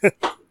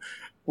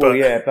 Well,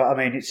 yeah, but I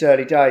mean, it's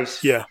early days.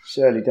 Yeah. It's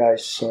early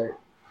days, so...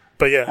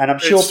 But yeah, and I'm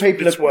sure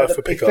people it's worth a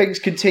if pick-up. things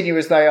continue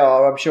as they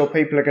are, I'm sure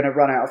people are going to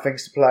run out of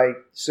things to play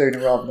sooner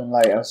rather than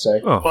later. So,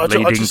 I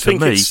just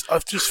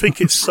think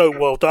it's so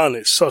well done.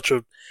 It's such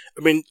a,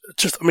 I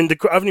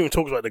haven't even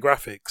talked about the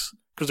graphics,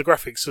 because the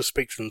graphics just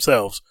speak for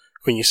themselves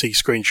when you see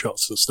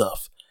screenshots and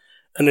stuff.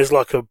 And there's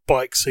like a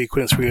bike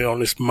sequence where you're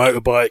on this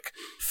motorbike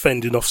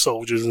fending off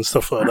soldiers and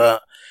stuff like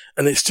that.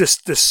 And it's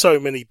just, there's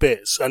so many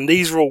bits. And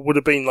these all would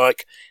have been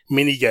like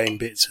mini game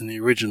bits in the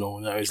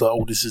original. You know, it's like,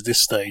 oh, this is this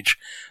stage.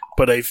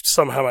 But they've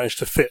somehow managed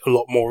to fit a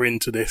lot more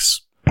into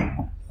this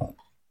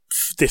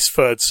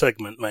third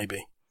segment, maybe.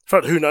 In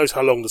fact, who knows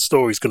how long the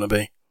story's going to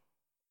be.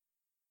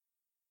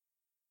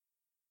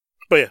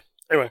 But yeah,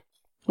 anyway.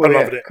 I'm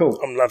loving it. Cool.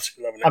 I'm loving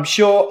it. I'm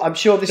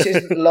sure this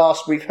isn't the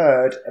last we've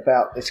heard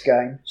about this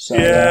game. So,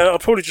 yeah, I'll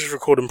probably just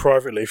record them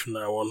privately from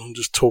now on and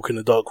just talk in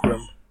the dark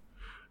room.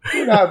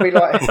 No,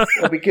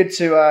 it'll be good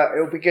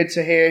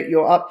to hear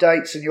your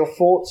updates and your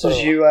thoughts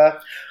as you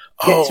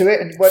get to it,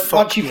 and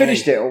once you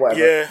finished it or whatever.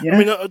 Yeah, you know?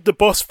 I mean, the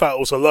boss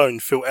battles alone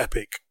feel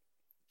epic.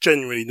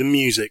 Genuinely, the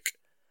music.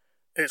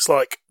 It's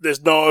like,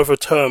 there's no other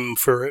term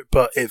for it,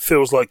 but it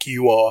feels like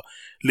you are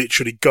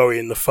literally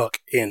going the fuck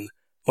in.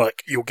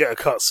 Like, you'll get a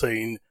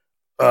cutscene,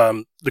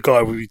 the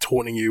guy will be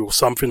taunting you or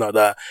something like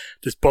that.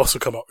 This boss will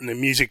come up and the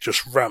music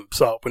just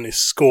ramps up and this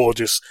score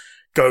just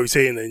goes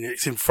in and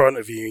it's in front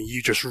of you and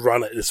you just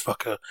run at this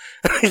fucker.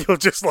 And you're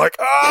just like,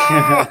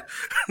 ah!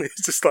 And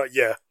it's just like,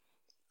 yeah.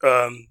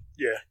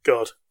 Yeah,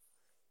 God.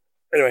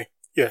 Anyway,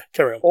 yeah,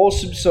 carry on.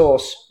 Awesome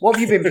sauce. What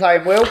have you been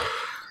playing, Will?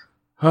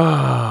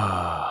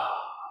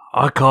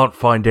 I can't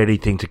find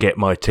anything to get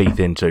my teeth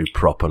into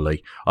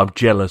properly. I'm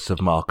jealous of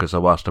Marcus, I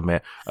must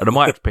admit, and I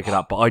might have to pick it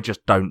up, but I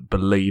just don't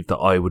believe that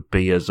I would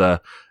be as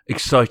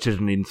excited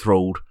and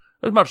enthralled.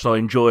 As much as I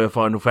enjoy a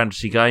Final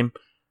Fantasy game,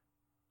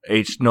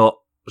 it's not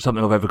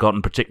something I've ever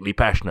gotten particularly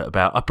passionate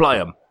about. I play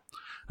them.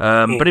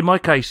 But in my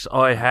case,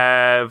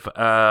 I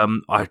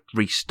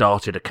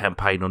restarted a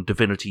campaign on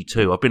Divinity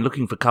 2. I've been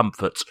looking for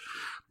comfort.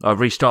 I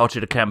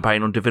restarted a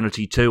campaign on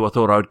Divinity 2. I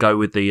thought I'd go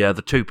with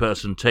the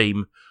two-person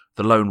team,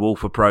 the lone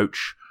wolf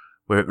approach,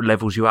 where it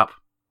levels you up.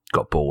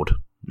 Got bored.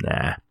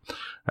 Nah.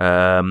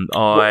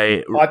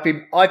 I've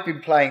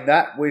been playing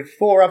that with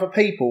 4 other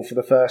people for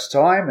the first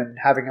time and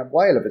having a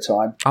whale of a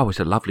time. Oh, it's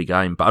a lovely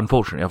game, but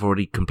unfortunately I've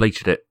already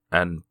completed it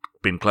and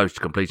been close to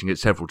completing it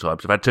several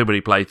times. I've had too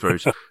many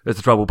playthroughs. That's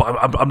the trouble, but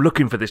I'm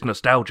looking for this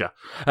nostalgia.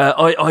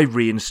 I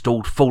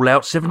reinstalled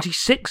Fallout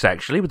 76,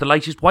 actually, with the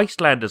latest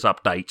Wastelanders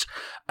update.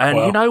 And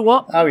You know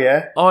what? Oh,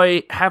 yeah?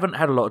 I haven't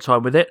had a lot of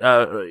time with it.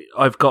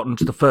 I've gotten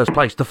to the first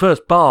place, the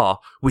first bar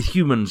with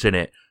humans in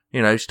it.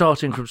 You know,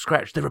 starting from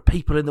scratch, there are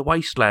people in the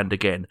wasteland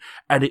again,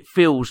 and it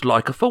feels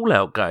like a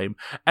Fallout game.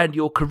 And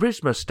your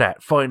charisma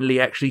stat finally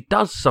actually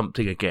does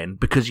something again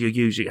because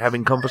you're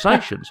having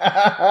conversations.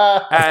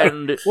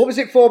 And what was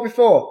it for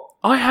before?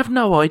 I have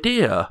no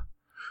idea.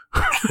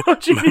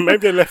 Maybe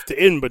they left it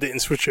in but didn't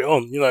switch it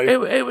on. You know,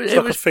 it's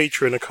like a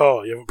feature in a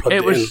car. You haven't plugged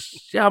it in.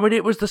 Yeah, I mean,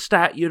 it was the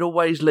stat you'd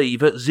always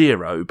leave at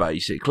 0,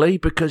 basically,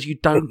 because you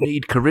don't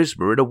need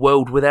charisma in a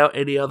world without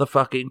any other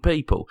fucking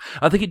people.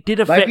 I think it did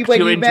affect maybe when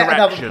your you met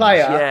interactions. another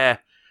player, yeah,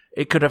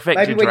 it could affect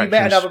maybe interactions. when you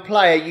met another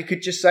player, you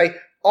could just say,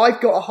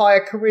 "I've got a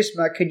higher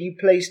charisma. Can you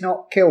please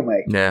not kill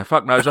me?" Yeah,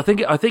 fuck knows. I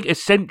think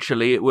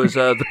essentially it was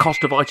the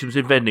cost of items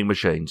in vending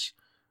machines,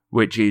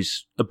 which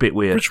is a bit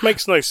weird. Which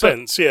makes no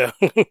sense. Yeah.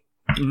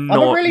 I'm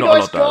a really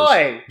nice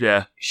guy.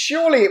 Yeah.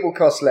 Surely it will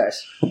cost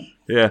less.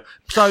 Yeah.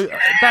 So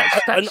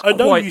that's I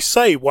know you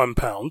say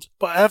 £1,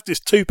 but I have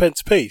this 2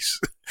 pence piece.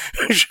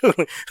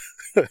 Surely.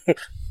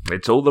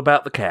 It's all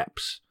about the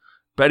caps.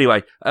 But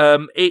anyway,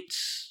 I've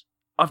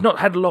not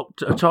had a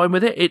lot of time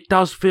with it. It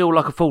does feel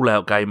like a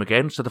Fallout game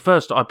again. So the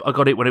first, I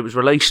got it when it was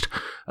released.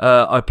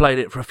 I played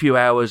it for a few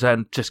hours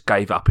and just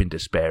gave up in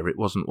despair. It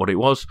wasn't what it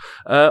was.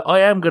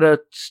 I am going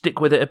to stick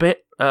with it a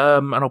bit,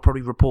 and I'll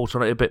probably report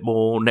on it a bit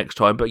more next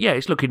time. But yeah,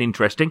 it's looking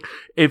interesting.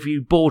 If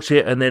you bought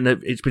it and then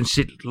it's been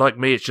like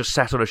me, it's just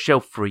sat on a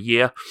shelf for a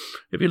year.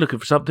 If you're looking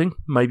for something,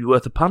 maybe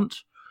worth a punt.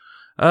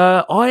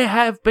 I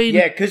have been...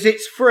 Yeah, because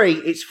it's free.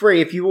 It's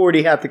free if you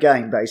already have the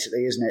game,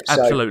 basically, isn't it?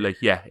 Absolutely,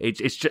 yeah.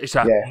 It's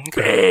a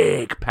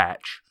big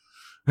patch.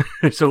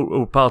 It's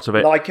all part of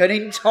it. Like an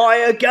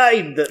entire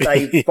game that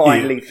they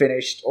finally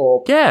finished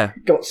or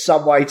got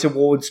some way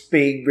towards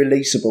being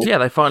releasable. Yeah,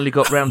 they finally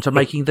got round to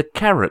making the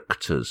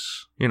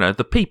characters, you know,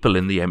 the people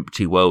in the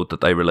empty world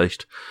that they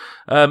released.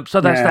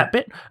 So that's that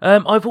bit.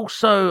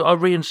 I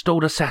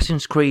reinstalled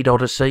Assassin's Creed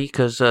Odyssey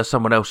because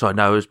someone else I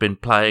know has been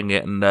playing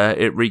it and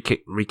it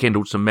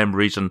rekindled some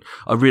memories, and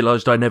I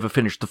realised I never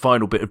finished the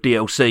final bit of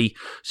DLC,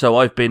 so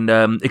I've been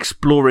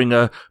exploring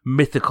a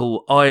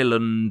mythical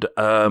island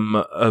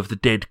of the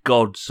dead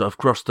gods. I've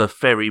crossed the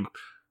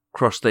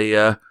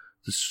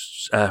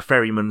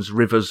ferryman's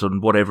rivers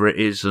and whatever it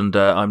is, and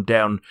I'm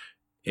down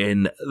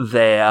in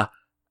there,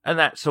 and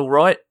that's all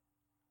right.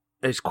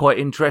 It's quite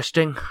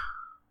interesting.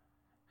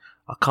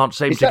 I can't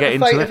seem to get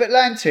into it. Is that the fate of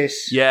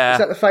Atlantis? Yeah. Is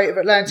that the fate of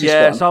Atlantis?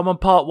 Yeah, one? so I'm on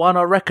part 1.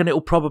 I reckon it'll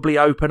probably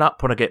open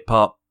up when I get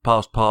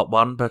past part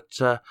 1,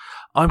 but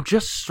I'm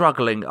just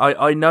struggling.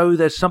 I know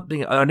there's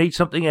something, I need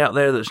something out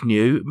there that's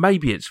new.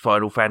 Maybe it's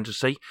Final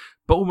Fantasy,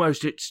 but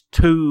almost it's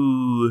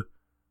too...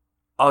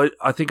 I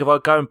think if I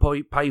go and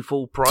pay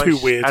full price too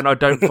weird. And I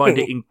don't find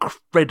it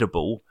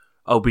incredible,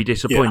 I'll be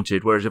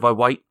disappointed. Yeah. Whereas if I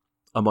wait,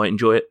 I might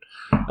enjoy it.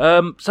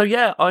 So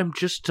yeah, I'm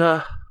just...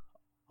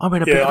 I'm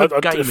in a bit of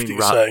a gaming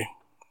rut. Say.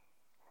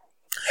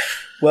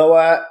 Well,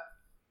 I've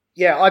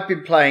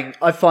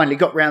finally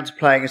got round to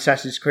playing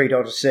Assassin's Creed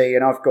Odyssey,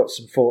 and I've got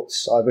some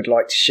thoughts I would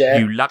like to share.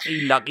 You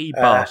lucky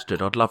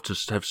bastard. I'd love to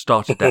have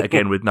started that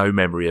again with no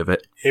memory of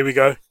it. Here we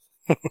go.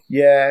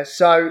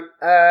 So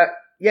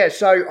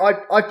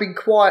I've been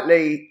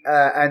quietly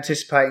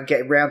anticipating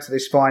getting round to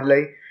this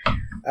finally.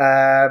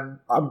 I'm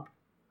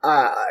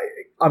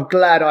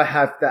glad I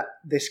have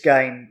this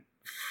game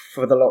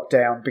for the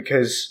lockdown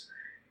because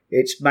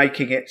it's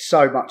making it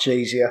so much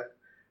easier.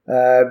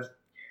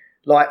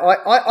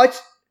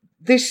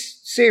 This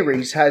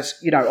series has,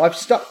 I've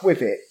stuck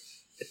with it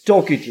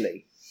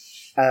doggedly,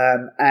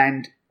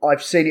 and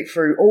I've seen it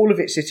through all of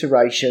its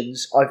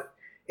iterations. I've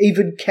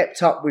even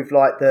kept up with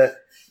like the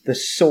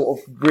sort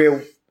of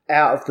real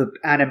out of the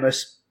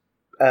Animus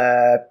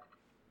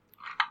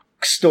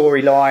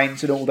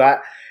storylines and all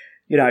that.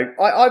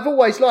 I've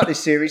always liked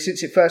this series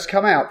since it first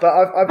came out, but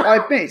I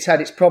admit it's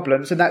had its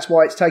problems, and that's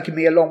why it's taken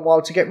me a long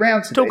while to get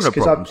round to Talking this. Of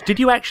problems, did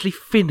you actually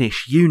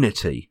finish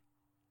Unity?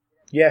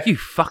 Yeah. You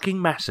fucking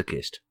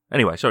masochist.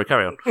 Anyway, sorry,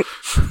 carry on.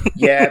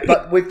 Yeah,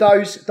 but with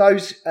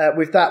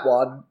with that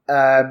one,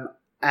 I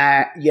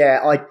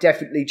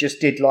definitely just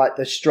did like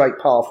the straight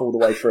path all the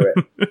way through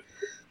it.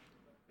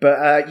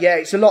 But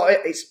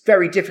it's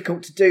very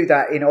difficult to do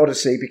that in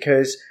Odyssey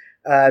because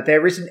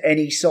there isn't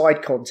any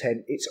side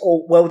content. It's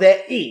all, well,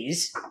 there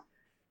is,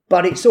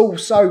 but it's all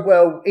so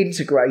well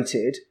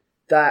integrated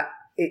that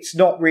it's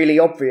not really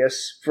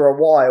obvious for a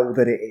while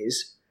that it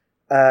is.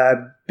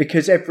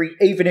 Because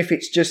even if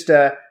it's just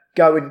a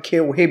go and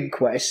kill him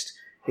quest,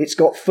 it's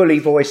got fully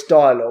voiced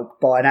dialogue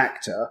by an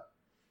actor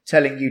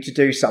telling you to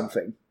do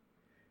something.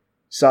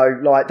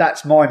 So,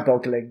 that's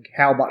mind-boggling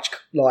how much,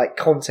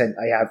 content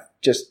they have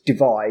just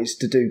devised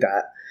to do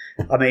that.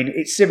 I mean,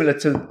 it's similar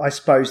to, I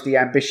suppose, the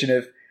ambition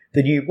of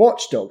the new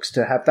Watch Dogs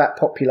to have that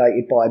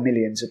populated by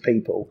millions of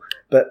people.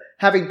 But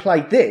having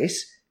played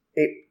this,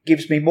 it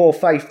gives me more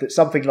faith that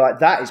something like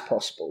that is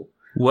possible.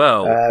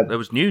 Well, there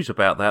was news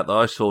about that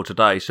I saw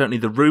today. Certainly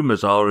the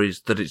rumours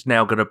is that it's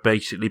now going to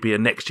basically be a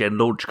next-gen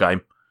launch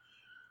game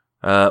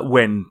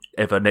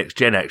whenever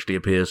next-gen actually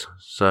appears.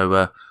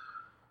 So,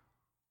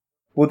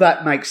 well,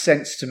 that makes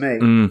sense to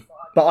me.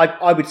 But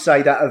I would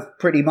say that of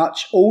pretty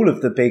much all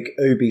of the big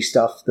Ubi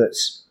stuff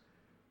that's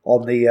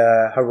on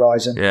the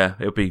horizon. Yeah,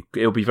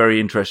 it'll be very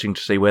interesting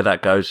to see where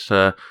that goes.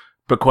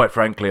 But quite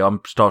frankly, I'm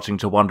starting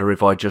to wonder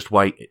if I just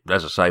wait,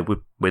 as I say,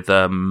 with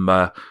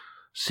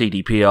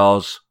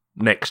CDPR's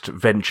next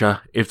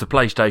venture. If the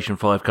PlayStation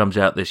 5 comes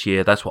out this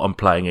year, that's what I'm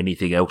playing.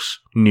 Anything else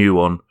new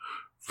on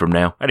from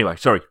now? Anyway,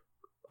 sorry,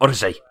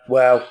 Odyssey.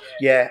 Well,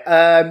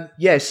 yeah,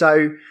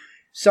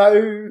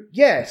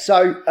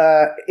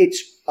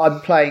 it's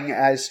I'm playing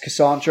as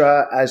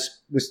Cassandra,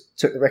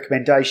 took the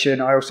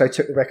recommendation. I also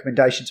took the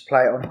recommendation to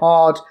play it on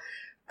hard,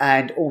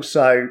 and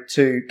also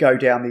to go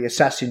down the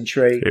assassin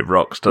tree. It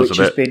rocks, doesn't it? Which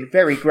has been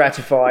very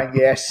gratifying.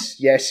 Yes.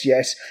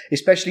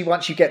 Especially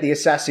once you get the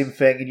assassin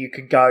thing and you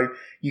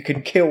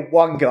can kill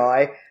one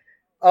guy.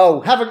 Oh,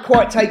 haven't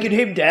quite taken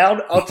him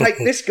down. I'll take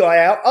this guy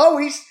out.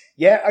 Oh,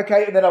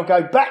 okay. And then I'll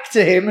go back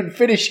to him and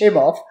finish him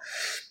off.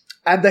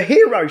 And the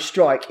hero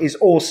strike is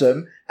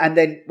awesome. And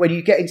then when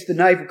you get into the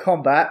naval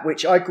combat,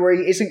 which I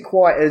agree isn't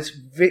quite as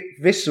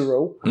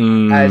visceral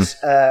as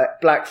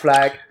Black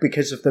Flag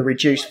because of the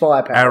reduced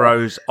firepower.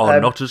 Arrows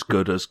are not as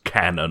good as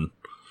cannon.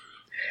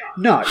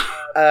 No.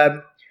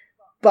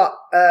 But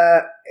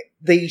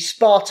the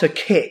Sparta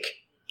kick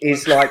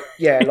is like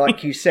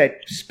you said,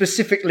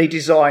 specifically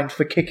designed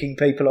for kicking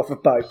people off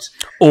of boats.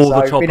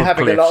 I've been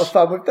having cliffs. A lot of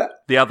fun with that.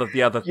 The other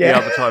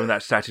time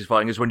that's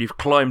satisfying is when you've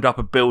climbed up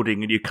a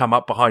building and you come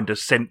up behind a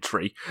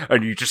sentry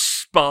and you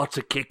just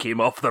Sparta kick him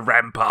off the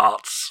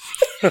ramparts.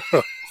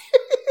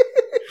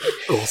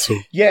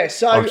 Awesome. Yeah,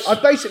 so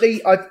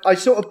I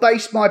sort of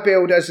based my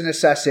build as an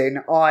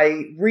assassin.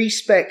 I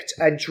respect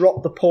and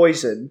drop the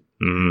poison,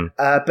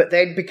 but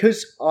then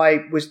because I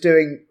was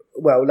doing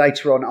well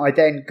later on, I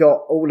then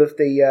got all of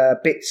the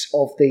bits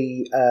of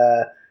the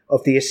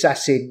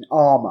assassin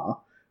armor,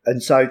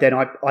 and so then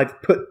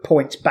I've put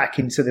points back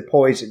into the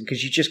poison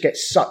because you just get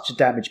such a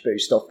damage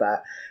boost off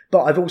that.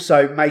 But I've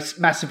also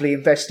massively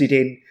invested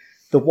in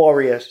the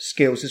warrior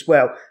skills as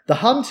well. The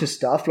hunter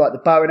stuff, like the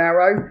bow and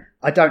arrow,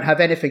 I don't have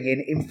anything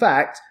in. In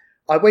fact,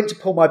 I went to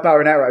pull my bow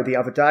and arrow the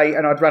other day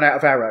and I'd run out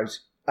of arrows.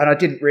 And I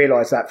didn't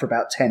realise that for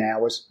about 10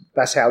 hours.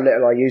 That's how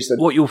little I use them.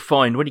 What you'll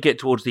find when you get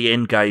towards the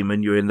end game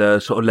and you're in the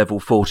sort of level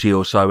 40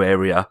 or so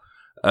area,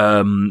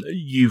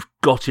 you've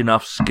got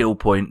enough skill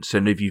points,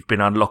 and if you've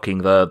been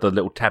unlocking the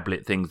little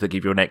tablet things that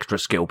give you an extra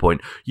skill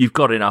point, you've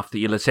got enough that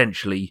you'll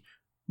essentially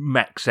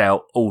max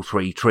out all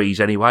 3 trees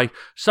anyway.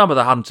 Some of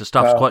the hunter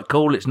stuff's quite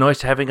cool. It's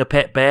nice having a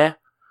pet bear.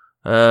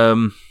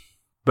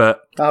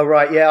 But oh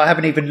right, yeah, I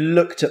haven't even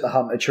looked at the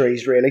hunter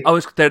trees really.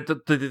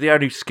 The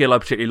only skill I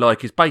particularly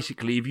like is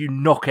basically if you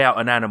knock out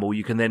an animal,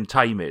 you can then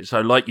tame it.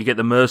 So like you get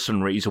the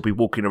mercenaries will be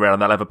walking around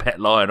and they'll have a pet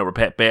lion or a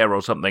pet bear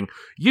or something.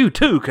 You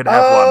too can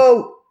have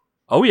one.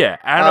 Oh yeah,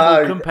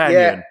 animal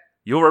companion. Yeah.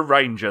 You're a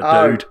ranger,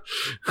 dude.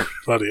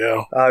 Bloody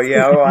hell. Oh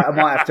yeah, all right. I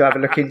might have to have a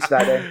look into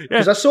that then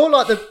because I saw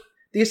like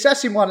the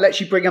assassin one lets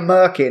you bring a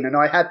merc in, and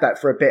I had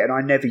that for a bit and I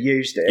never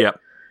used it. Yep.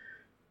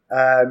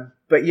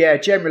 But yeah,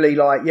 generally,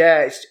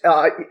 it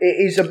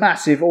is a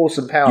massive,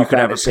 awesome power. You can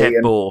have a pet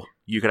boar.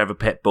 You can have a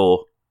pet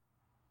boar.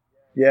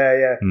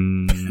 Yeah.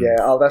 Yeah.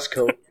 Oh, that's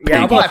cool.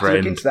 Yeah, I might have to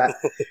look into that.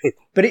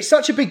 But it's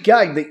such a big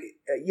game that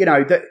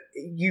that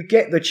you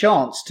get the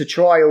chance to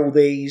try all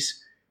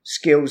these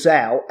skills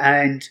out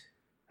and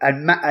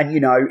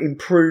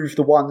improve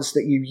the ones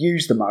that you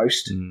use the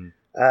most.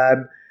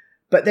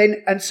 But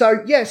then, it's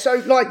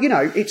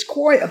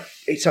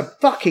a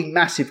fucking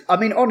massive. I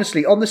mean,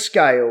 honestly, on the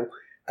scale.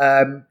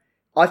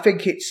 I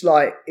think it's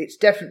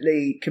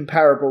definitely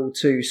comparable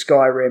to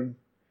Skyrim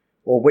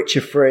or Witcher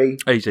 3.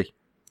 Easy.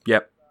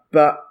 Yep.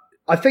 But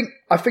I think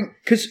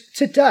because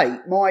to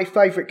date, my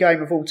favourite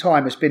game of all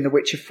time has been The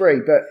Witcher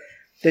 3, but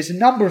there's a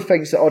number of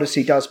things that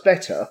Odyssey does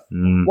better.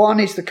 One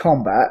is the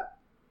combat.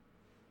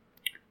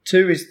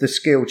 2 is the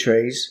skill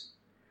trees.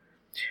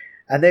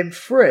 And then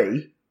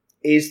 3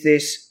 is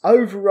this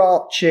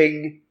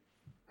overarching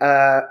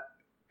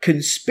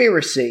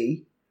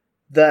conspiracy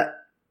that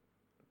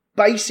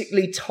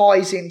basically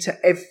ties into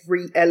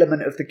every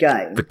element of the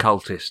game. The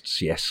cultists,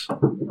 yes.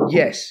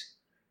 Yes.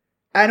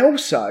 And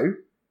also,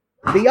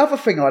 the other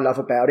thing I love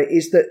about it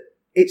is that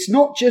it's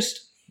not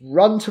just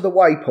run to the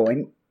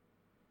waypoint,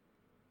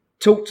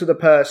 talk to the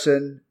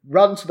person,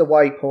 run to the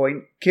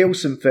waypoint, kill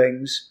some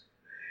things.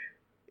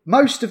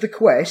 Most of the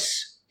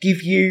quests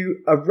give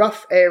you a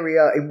rough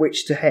area in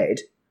which to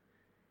head,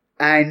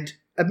 and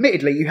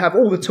admittedly, you have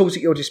all the tools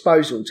at your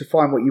disposal to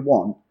find what you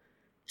want.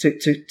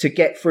 To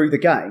get through the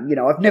game.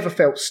 I've never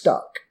felt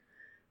stuck.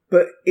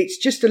 But it's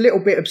just a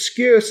little bit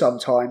obscure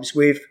sometimes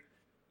with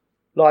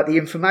like the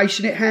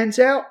information it hands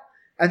out.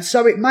 And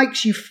so it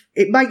makes you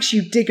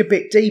dig a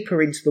bit deeper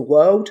into the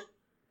world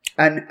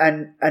and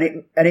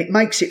it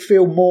makes it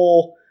feel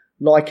more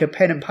like a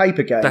pen and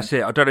paper game. That's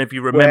it. I don't know if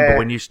you remember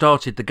when you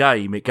started the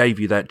game, it gave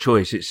you that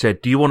choice. It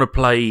said, do you want to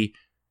play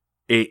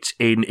it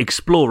in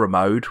Explorer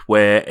mode,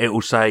 where it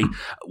will say,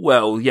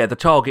 well, yeah, the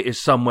target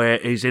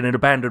is in an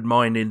abandoned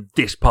mine in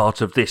this part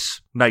of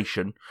this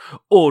nation,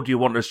 or do you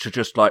want us to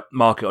just like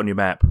mark it on your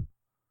map?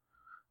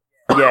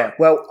 Yeah,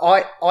 well,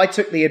 I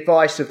took the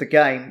advice of the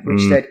game,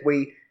 which said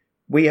we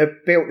we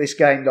have built this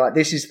game like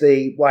this is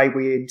the way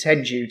we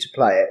intend you to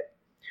play it.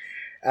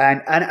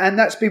 And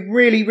that's been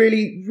really,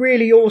 really,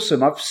 really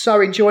awesome. I've so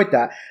enjoyed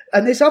that.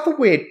 And there's other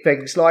weird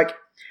things like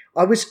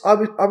I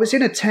was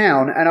in a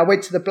town and I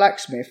went to the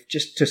blacksmith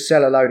just to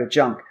sell a load of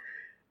junk,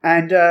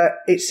 and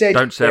it said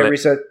don't sell there it.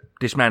 is a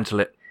Dismantle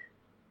it.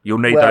 You'll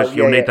need those.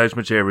 You'll need those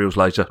materials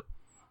later.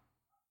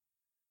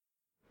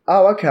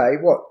 Oh, okay.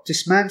 What,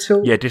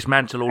 dismantle? Yeah,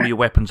 dismantle all your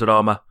weapons and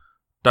armour.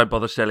 Don't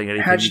bother selling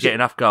anything. You get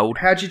enough gold.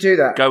 How'd you do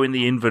that? Go in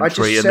the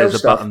inventory and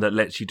there's a button that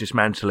lets you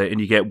dismantle it, and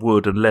you get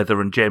wood and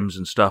leather and gems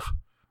and stuff.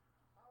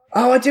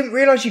 Oh, I didn't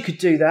realise you could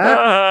do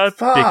that.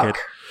 Fuck.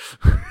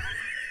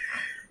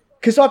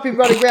 Because I've been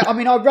running around. I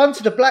mean, I run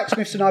to the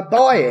blacksmiths and I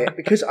buy it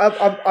because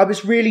I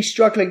was really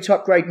struggling to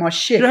upgrade my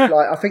ship. Yeah.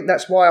 Like, I think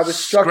that's why I was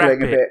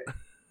struggling a bit.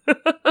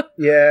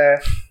 Yeah.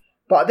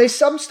 But there's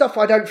some stuff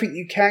I don't think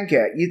you can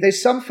get.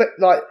 There's some,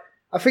 like,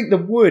 I think the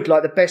wood,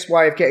 like, the best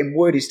way of getting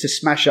wood is to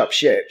smash up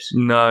ships.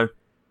 No,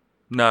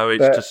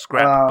 it's to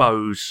scrap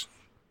bows.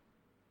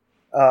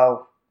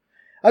 Oh.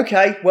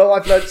 Okay, well,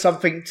 I've learned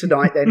something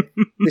tonight then.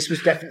 This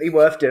was definitely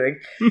worth doing.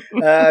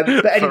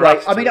 But anyway,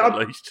 I mean... at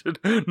least.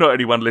 Not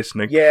anyone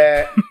listening.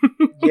 Yeah,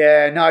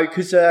 no,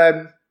 because...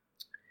 like,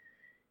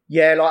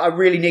 I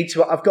really need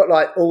to... I've got,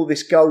 like, all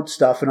this gold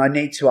stuff and I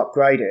need to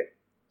upgrade it.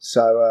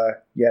 So,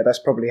 that's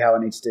probably how I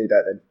need to do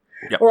that then.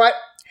 Yep. All right.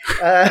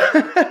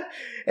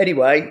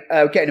 Anyway,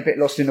 getting a bit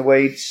lost in the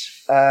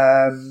weeds.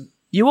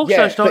 You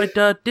also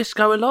started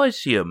Disco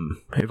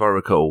Elysium, if I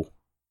recall.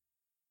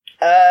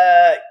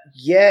 We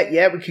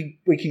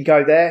can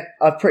go there.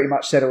 I've pretty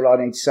much said all I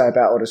need to say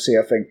about Odyssey,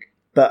 I think.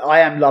 But I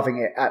am loving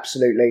it,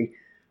 absolutely.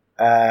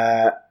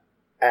 And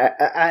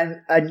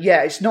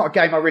it's not a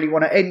game I really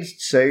want to end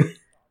soon,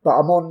 but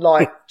I'm on,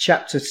 like,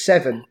 chapter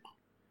 7.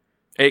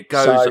 It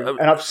goes...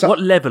 what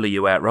level are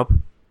you at,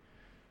 Rob?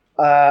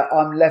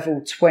 I'm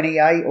level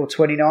 28 or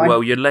 29.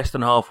 Well, you're less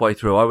than halfway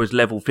through. I was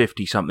level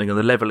 50-something, and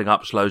the levelling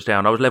up slows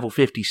down. I was level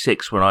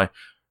 56 when I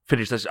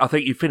finished this. I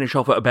think you finish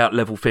off at about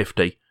level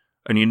 50,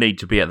 and you need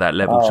to be at that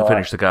level to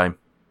finish the game.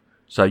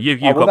 So you've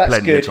got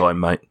plenty of time,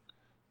 mate.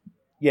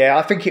 Yeah,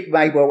 I think it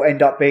may well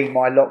end up being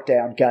my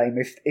lockdown game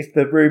if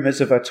the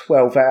rumours of a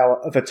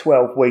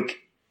 12-week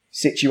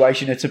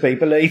situation are to be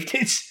believed.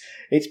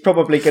 It's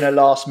probably going to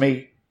last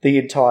me the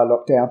entire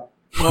lockdown.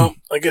 Well,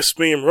 I guess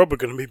me and Rob are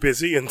going to be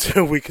busy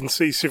until we can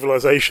see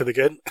Civilization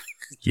again.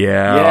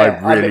 I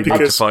really need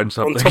to find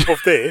something. On top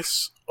of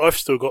this, I've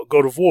still got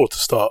God of War to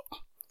start.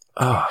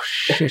 Oh,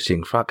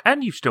 shitting fuck.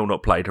 And you've still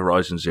not played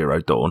Horizon Zero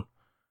Dawn.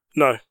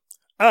 No.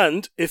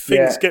 And if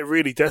things get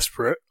really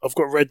desperate, I've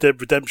got Red Dead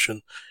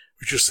Redemption,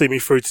 which will see me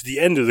through to the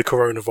end of the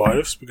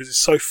coronavirus because it's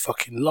so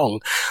fucking long.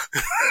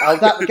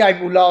 That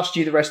game will last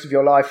you the rest of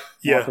your life,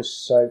 Marcus,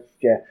 so,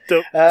 yeah.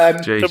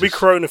 There'll be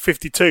Corona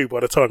 52 by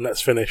the time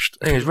that's finished.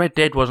 The thing is, Red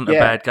Dead wasn't a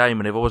bad game,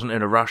 and if I wasn't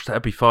in a rush,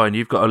 that'd be fine.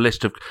 You've got a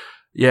list of...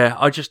 Yeah,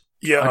 I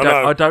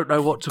don't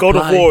know what to play.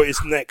 God of War is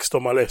next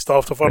on my list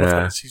after Final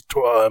Fantasy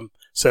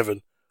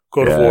 7.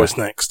 God of War is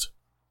next.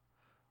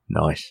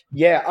 Nice.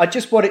 Yeah, I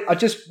just want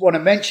to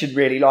mention,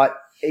 really, like,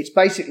 it's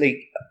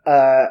basically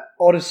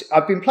Odyssey.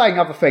 I've been playing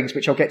other things,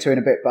 which I'll get to in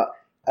a bit, but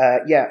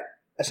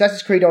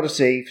Assassin's Creed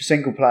Odyssey for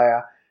single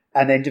player,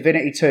 and then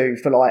Divinity 2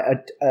 for like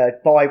a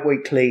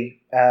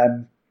bi-weekly,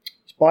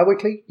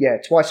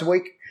 twice a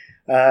week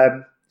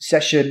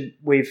session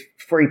with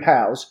 3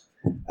 pals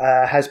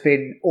has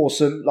been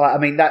awesome. Like, I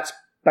mean, that's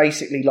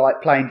basically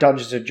like playing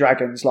Dungeons and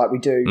Dragons like we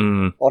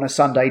do on a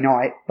Sunday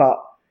night,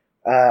 but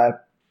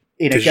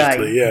in a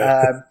game.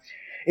 Yeah.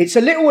 It's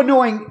a little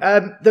annoying.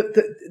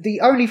 The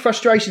only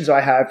frustrations I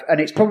have, and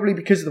it's probably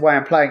because of the way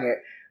I'm playing it,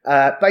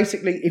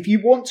 basically, if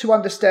you want to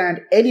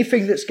understand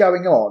anything that's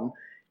going on,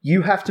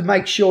 you have to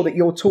make sure that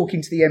you're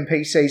talking to the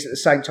NPCs at the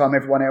same time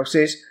everyone else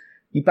is.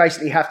 You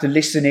basically have to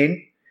listen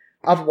in.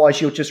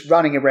 Otherwise, you're just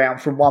running around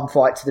from one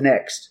fight to the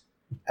next,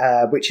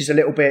 which is a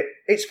little bit...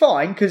 It's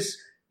fine, because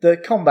the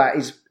combat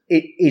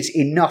is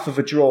enough of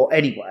a draw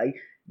anyway.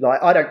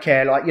 Like, I don't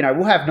care. Like,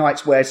 we'll have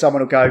nights where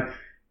someone will go...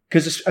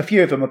 Because a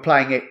few of them are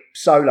playing it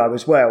solo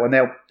as well, and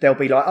they'll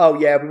be like, "Oh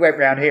yeah, we went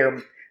round here,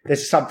 and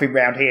there's something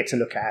round here to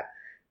look at."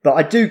 But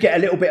I do get a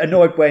little bit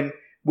annoyed when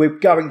we're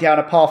going down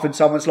a path and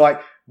someone's like,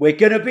 "We're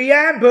going to be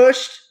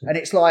ambushed," and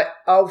it's like,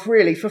 "Oh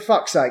really? For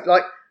fuck's sake!"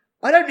 Like,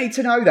 I don't need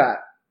to know that.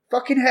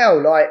 Fucking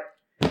hell! Like,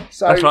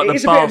 so that's like it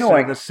is the a bit bastard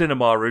annoying. in the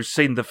cinema who's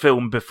seen the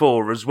film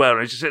before as well,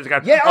 and he just sits there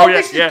going,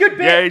 this is a good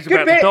bit. Yeah, he's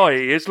good about bit. to die.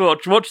 He is.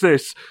 Watch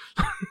this.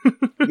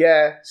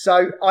 Yeah,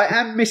 so I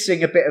am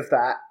missing a bit of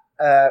that.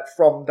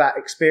 From that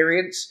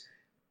experience,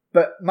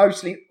 but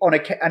mostly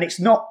and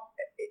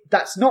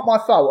that's not my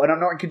fault, and I'm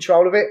not in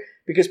control of it,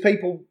 because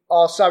people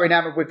are so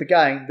enamored with the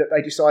game that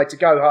they decide to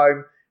go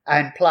home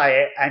and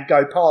play it and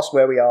go past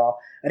where we are,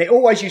 and it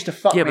always used to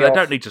fuck me off. Yeah, but they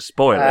don't need to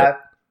spoil it.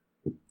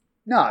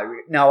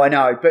 No, I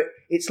know, but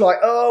it's like,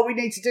 oh, we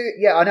need to do it.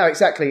 Yeah, I know,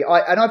 exactly.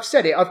 I've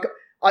said it.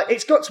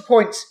 It's got to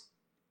points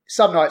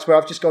some nights where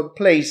I've just gone,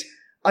 please,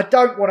 I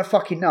don't want to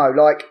fucking know.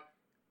 Like,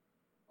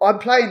 I'm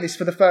playing this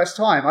for the first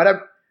time.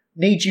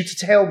 need you to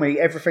tell me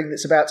everything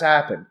that's about to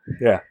happen.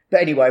 Yeah.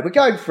 But anyway, we're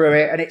going through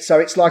it, and it's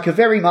like a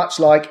very much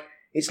like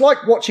it's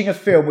like watching a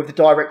film with the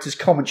director's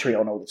commentary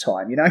on all the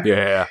time, you know?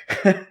 Yeah.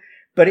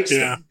 but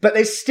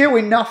there's still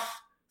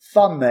enough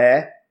fun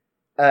there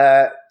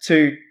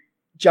to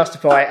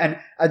justify it.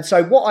 And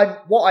so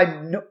what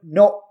I'm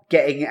not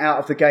getting out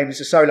of the game as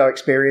a solo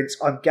experience,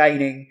 I'm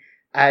gaining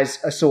as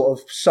a sort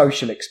of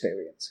social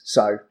experience.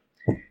 So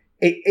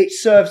it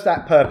serves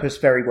that purpose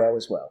very well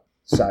as well.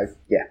 So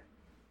yeah,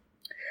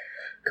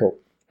 cool.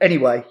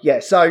 Anyway,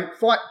 yeah. So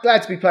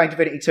glad to be playing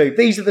Divinity 2.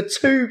 These are the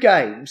two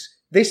games.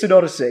 This and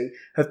Odyssey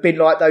have been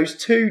like those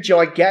two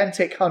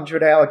gigantic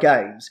 100-hour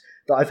games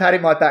that I've had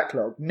in my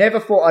backlog.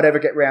 Never thought I'd ever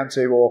get round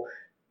to, or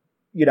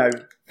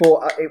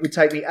thought it would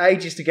take me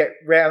ages to get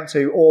round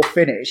to or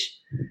finish.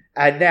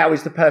 And now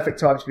is the perfect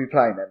time to be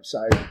playing them.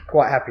 So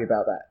quite happy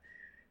about that.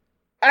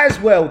 As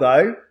well,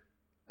 though,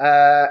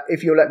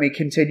 if you'll let me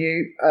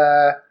continue,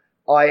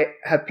 I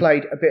have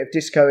played a bit of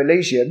Disco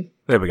Elysium.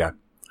 There we go.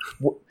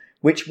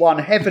 Which won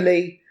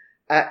heavily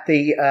at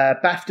the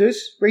BAFTAs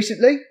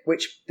recently,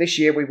 which this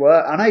year we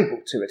were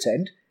unable to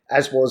attend,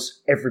 as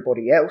was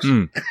everybody else.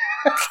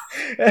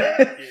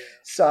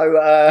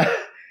 So,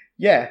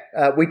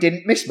 we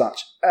didn't miss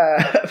much.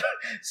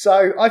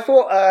 So I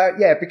thought,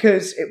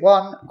 because it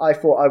won, I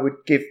thought I would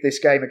give this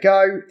game a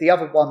go. The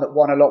other one that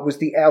won a lot was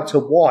The Outer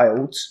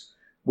Wilds,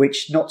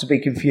 which, not to be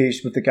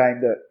confused with the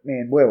game that me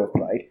and Will have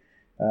played.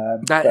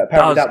 That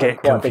does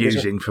get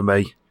confusing for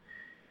me.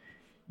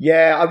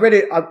 Yeah, I read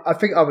it. I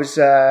think I was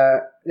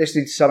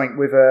listening to something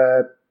with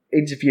a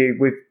interview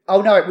with.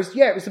 Oh no, it was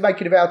the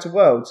making of Outer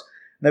Worlds.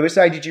 And they were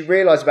saying, "Did you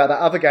realise about that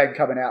other game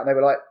coming out?" And they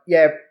were like,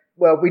 "Yeah,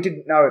 well, we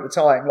didn't know at the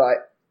time. Like,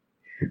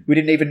 we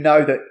didn't even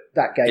know that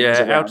game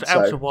was around."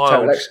 Outer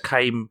Worlds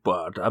came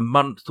a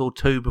month or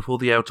two before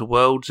the Outer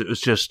Worlds. It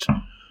was just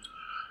a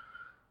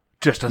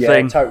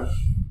thing. Totally.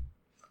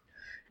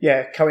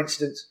 Yeah,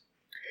 coincidence.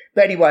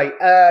 But anyway,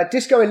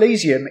 Disco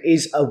Elysium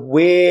is a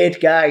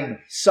weird game.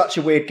 Such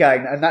a weird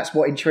game. And that's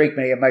what intrigued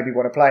me and made me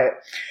want to play it.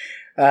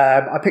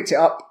 I picked it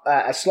up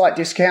at a slight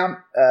discount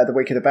the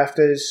week of the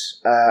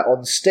BAFTAs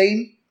on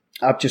Steam.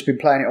 I've just been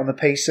playing it on the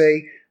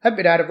PC. Haven't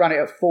been able to run it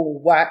at full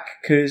whack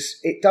because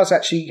it does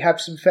actually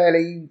have some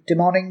fairly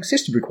demanding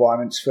system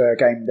requirements for a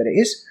game that it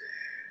is.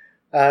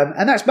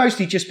 And that's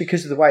mostly just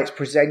because of the way it's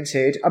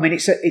presented. I mean,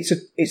 it's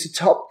a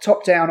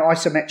top-down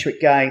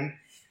isometric game.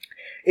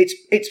 It's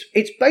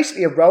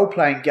basically a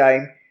role-playing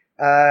game,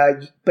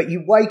 but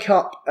you wake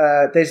up,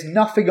 there's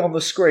nothing on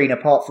the screen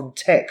apart from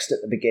text at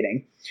the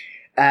beginning,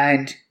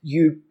 and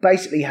you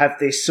basically have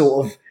this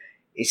sort of,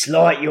 it's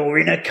like your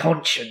inner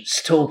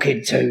conscience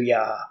talking to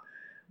you.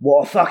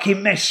 What a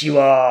fucking mess you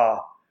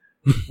are.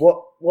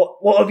 What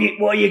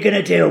are you going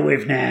to deal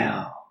with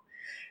now?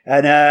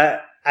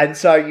 And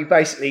so you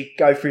basically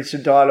go through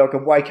some dialogue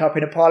and wake up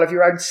in a pile of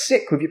your own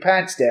sick with your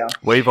pants down.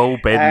 We've all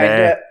been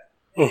there.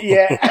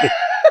 Yeah.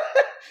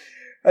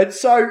 And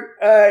so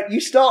you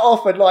start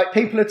off and like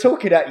people are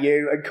talking at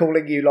you and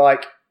calling you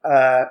like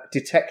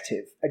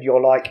detective, and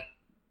you're like,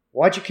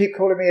 why'd you keep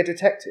calling me a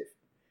detective?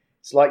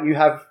 It's like you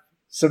have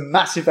some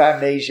massive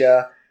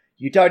amnesia.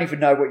 You don't even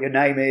know what your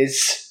name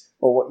is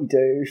or what you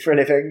do for a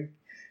living.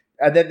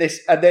 And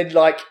then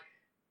like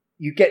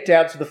you get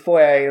down to the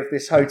foyer of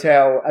this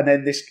hotel, and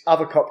then this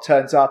other cop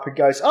turns up and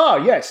goes, "Oh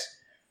yes,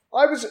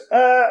 I was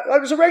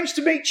arranged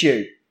to meet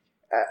you.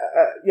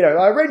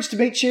 I arranged to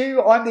meet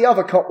you. I'm the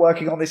other cop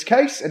working on this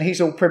case," and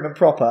he's all prim and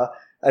proper,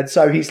 and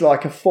so he's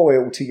like a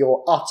foil to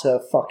your utter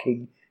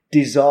fucking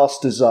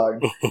disaster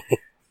zone.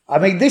 I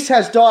mean, this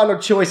has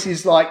dialogue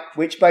choices like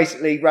which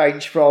basically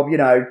range from,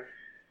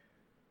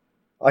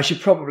 I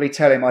should probably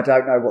tell him I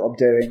don't know what I'm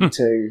doing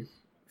to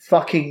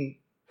fucking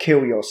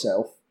kill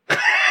yourself.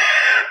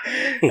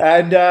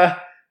 And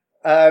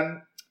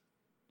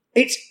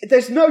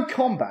there's no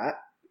combat.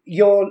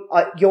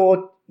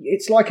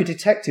 It's like a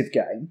detective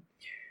game.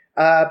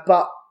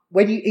 But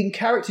when you in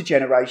character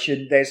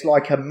generation, there's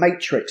like a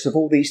matrix of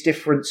all these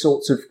different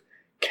sorts of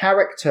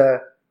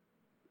character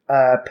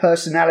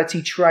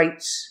personality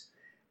traits,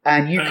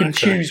 and you can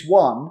choose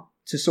one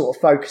to sort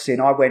of focus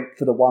in. I went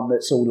for the one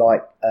that's all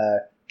like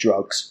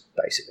drugs,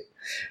 basically,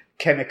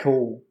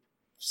 chemical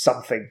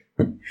something,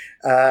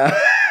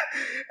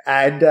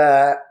 and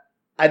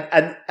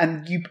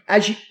you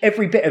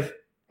every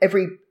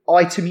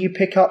item you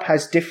pick up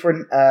has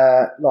different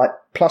like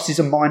pluses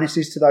and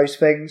minuses to those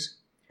things.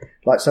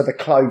 Like, so the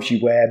clothes you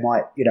wear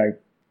might,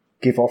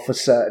 give off a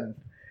certain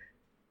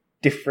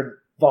different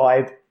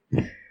vibe.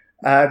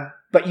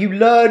 But you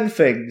learn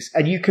things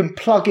and you can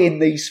plug in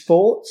these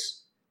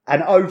thoughts,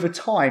 and over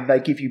time they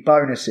give you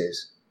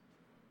bonuses.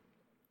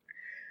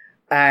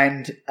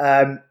 And,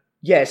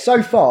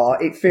 so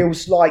far it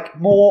feels like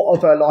more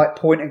of a like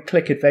point and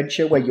click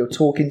adventure where you're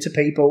talking to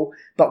people,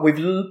 but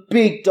with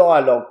big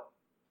dialogue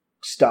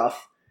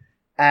stuff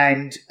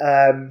and,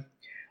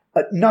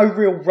 no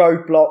real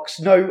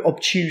roadblocks, no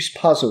obtuse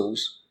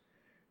puzzles,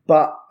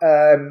 but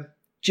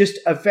just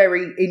a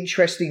very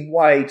interesting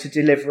way to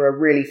deliver a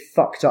really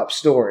fucked up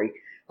story.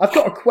 I've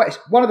got a question.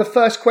 One of the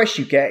first quests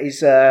you get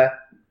is,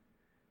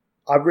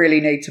 I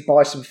really need to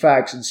buy some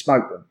fags and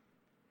smoke them.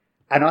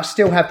 And I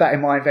still have that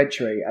in my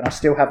inventory, and I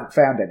still haven't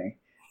found any.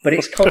 But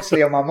it's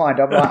constantly on my mind.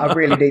 I'm like, I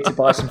really need to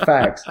buy some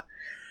fags.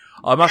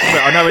 I must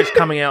admit, I know it's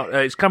coming out.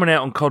 It's coming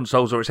out on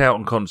consoles, or it's out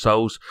on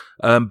consoles.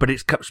 But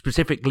it's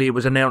specifically, it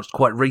was announced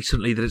quite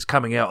recently that it's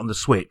coming out on the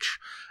Switch,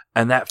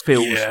 and that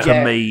feels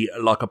to me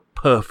like a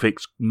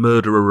perfect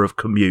murderer of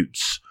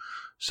commutes.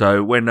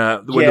 So when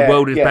the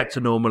world is back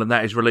to normal and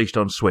that is released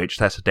on Switch,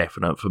 that's a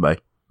definite for me.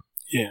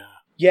 Yeah.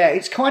 Yeah,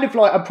 it's kind of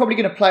like I'm probably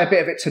going to play a bit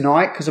of it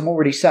tonight because I'm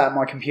already sat at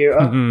my computer.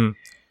 Mm-hmm.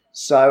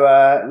 So,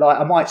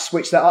 I might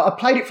switch that. I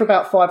played it for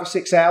about 5 or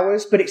 6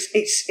 hours, but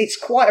it's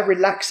quite a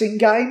relaxing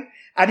game,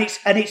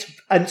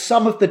 and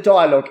some of the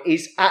dialogue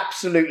is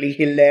absolutely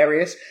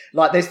hilarious.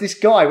 Like, there's this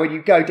guy when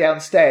you go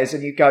downstairs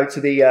and you go to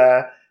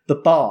the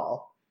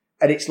bar,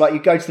 and it's like you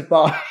go to the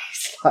bar,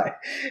 it's like,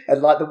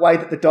 and like the way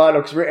that the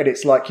dialogue's written,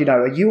 it's like, you know,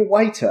 are you a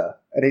waiter?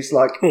 And it's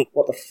like,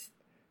 what the.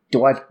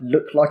 Do I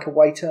look like a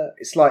waiter?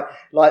 It's like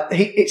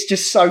it's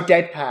just so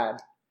deadpan,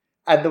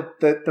 and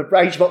the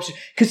range of options.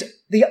 Because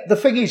the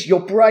thing is, your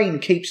brain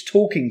keeps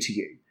talking to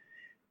you,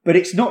 but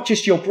it's not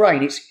just your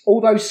brain; it's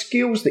all those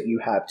skills that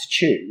you have to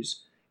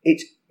choose.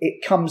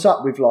 It comes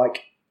up with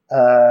like,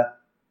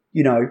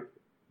 you know,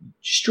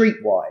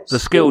 streetwise. The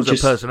skills are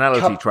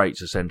personality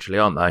traits, essentially,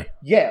 aren't they?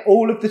 Yeah,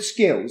 all of the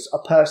skills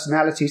are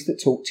personalities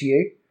that talk to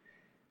you,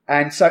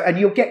 and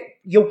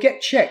you'll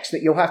get checks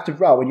that you'll have to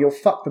roll, and you'll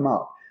fuck them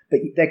up. But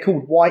they're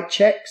called white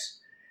checks,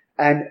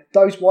 and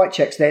those white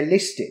checks, they're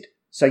listed.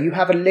 So you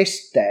have a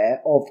list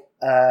there of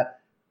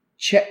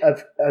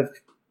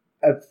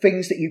of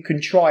things that you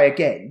can try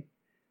again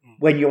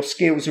when your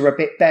skills are a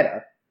bit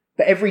better.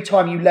 But every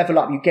time you level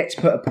up, you get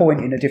to put a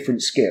point in a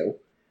different skill.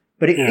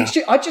 But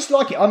I just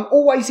like it. I'm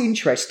always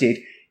interested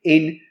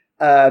in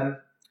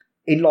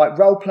like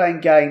role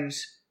playing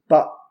games,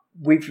 but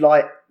with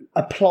like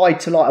applied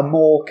to like a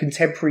more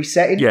contemporary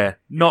setting. Yeah,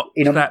 not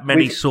that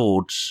many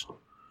swords.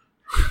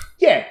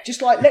 Yeah,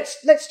 just like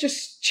let's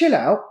just chill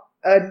out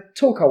and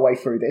talk our way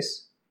through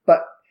this.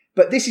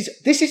 But this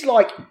is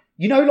like,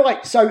 you know,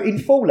 like, so in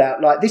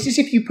Fallout, like, this is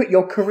if you put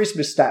your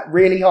charisma stat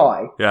really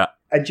high,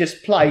 and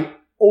just play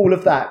all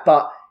of that,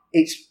 but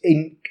it's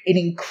in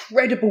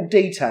incredible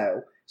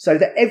detail, so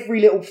that every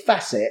little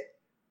facet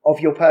of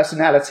your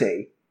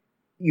personality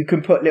you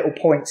can put little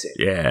points in.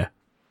 Yeah.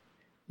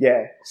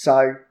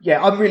 So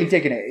yeah, I'm really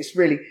digging it. It's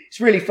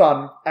really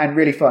fun and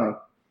really funny.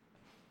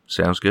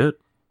 Sounds good.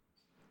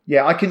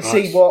 Yeah, I can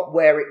see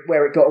where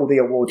it got all the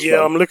awards from.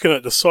 I'm looking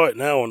at the site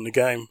now on the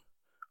game.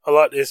 I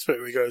like this bit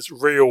where it goes,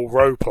 real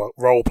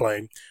role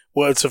playing.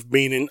 Words have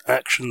meaning,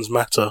 actions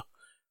matter.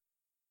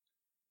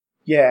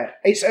 Yeah,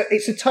 it's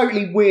a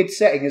totally weird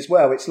setting as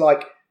well. It's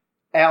like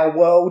our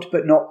world,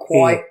 but not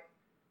quite.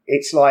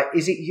 It's like,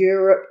 is it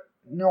Europe?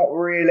 Not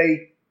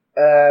really.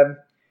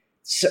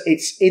 So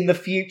it's in the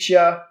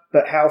future,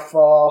 but how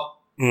far?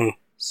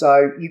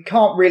 So you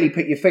can't really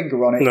put your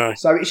finger on it. No.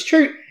 So it's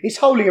true. It's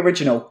wholly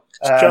original.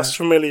 It's just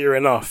familiar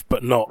enough,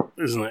 but not,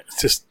 isn't it?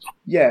 It's just...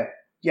 Yeah,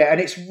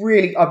 and it's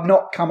really... I've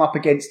not come up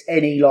against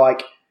any,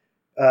 like,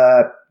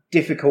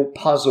 difficult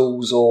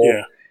puzzles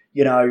or,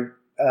 you know...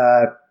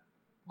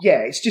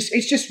 it's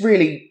just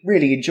really,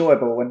 really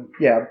enjoyable. And,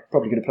 yeah, I'm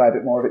probably going to play a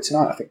bit more of it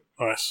tonight, I think.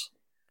 Nice.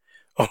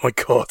 Oh, my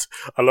God.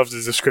 I love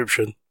the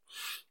description,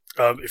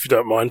 if you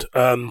don't mind.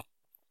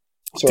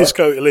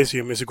 Disco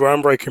Elysium is a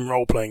groundbreaking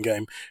role-playing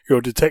game. You're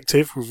a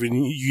detective with a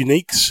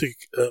unique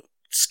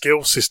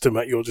skill system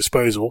at your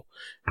disposal,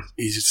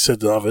 easier said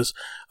than others,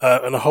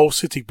 and a whole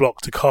city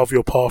block to carve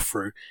your path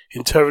through,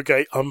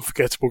 interrogate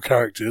unforgettable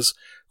characters,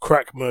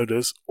 crack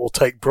murders, or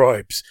take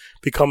bribes,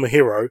 become a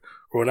hero,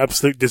 or an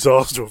absolute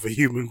disaster of a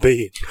human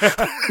being.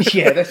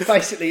 Yeah, that's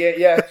basically it,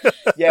 yeah.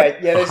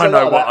 There's I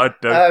know what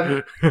I'd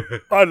do.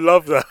 I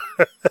love that.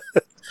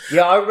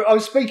 Yeah, I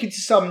was speaking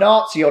to some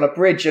Nazi on a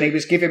bridge, and he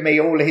was giving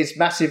me all his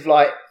massive,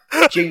 like,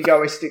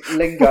 jingoistic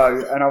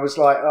lingo, and I was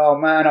like, oh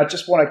man, I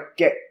just want to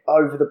get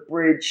over the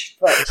bridge,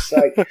 fuck's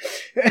sake.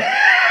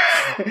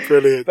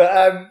 Brilliant.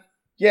 But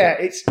yeah,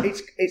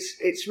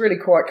 it's really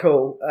quite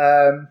cool.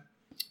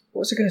 What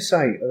was I going to say?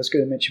 I was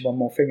going to mention one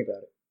more thing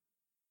about it.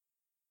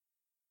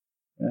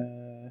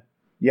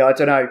 Yeah, I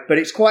don't know, but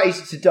it's quite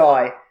easy to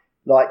die,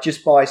 like,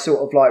 just by sort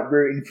of like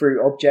rooting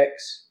through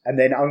objects and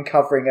then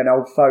uncovering an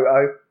old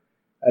photo,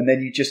 and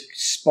then you just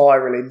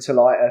spiral into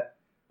like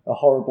a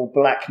horrible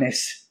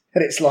blackness,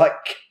 and it's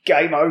like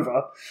game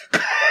over.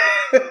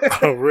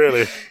 Oh,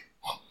 really?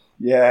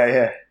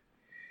 Yeah.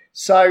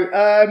 So,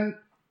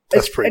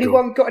 that's has pretty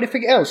anyone cool. got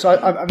anything else?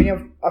 I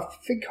mean, I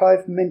think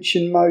I've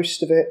mentioned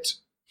most of it.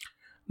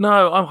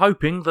 No, I'm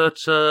hoping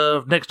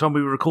that next time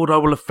we record, I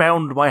will have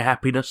found my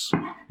happiness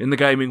in the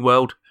gaming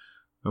world,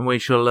 and we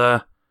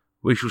shall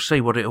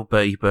see what it'll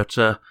be. But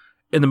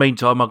in the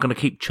meantime, I'm going to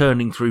keep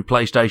churning through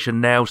PlayStation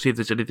Now, see if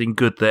there's anything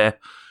good there.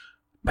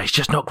 But it's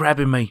just not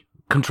grabbing me.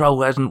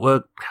 Control hasn't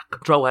worked.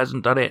 Control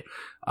hasn't done it.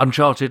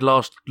 Uncharted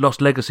Lost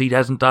Legacy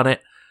hasn't done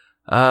it.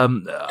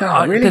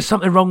 Really? There's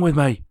something wrong with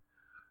me.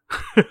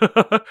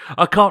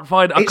 I can't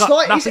find. Are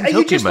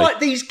you just like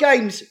these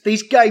games?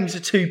 These games are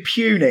too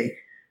puny.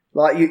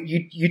 Like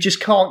you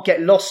just can't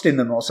get lost in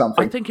them or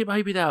something. I think it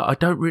may be that. I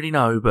don't really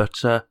know, but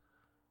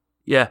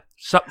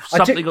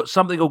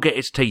something will get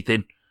its teeth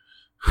in.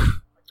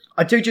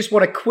 I do just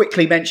want to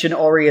quickly mention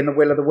Ori and the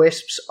Will of the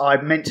Wisps. I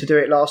meant to do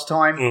it last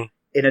time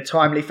in a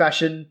timely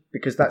fashion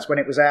because that's when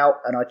it was out,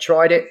 and I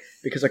tried it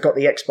because I got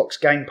the Xbox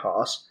Game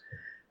Pass,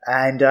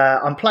 and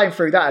I'm playing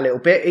through that a little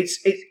bit. It's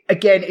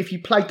again, if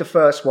you played the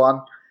first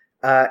one,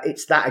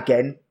 it's that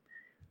again,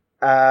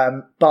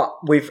 but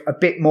with a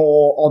bit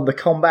more on the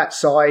combat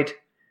side.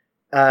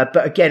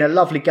 But again, a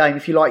lovely game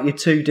if you like your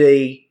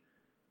 2D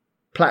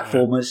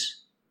platformers.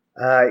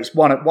 It's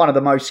one of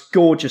the most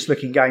gorgeous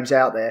looking games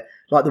out there.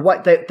 Like the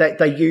way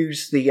they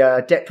use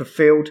the depth of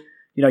field.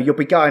 You know, you'll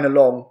be going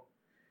along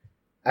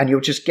and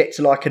you'll just get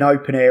to like an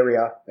open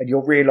area and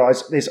you'll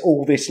realise there's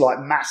all this like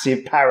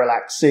massive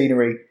parallax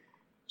scenery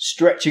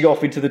stretching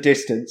off into the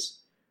distance,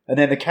 and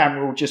then the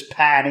camera will just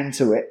pan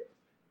into it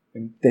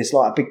and there's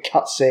like a big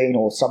cutscene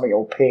or something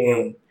will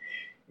appear. And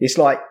it's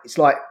one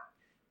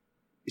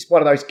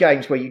of those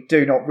games where you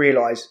do not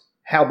realise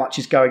how much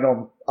is going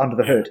on under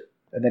the hood.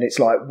 And then it's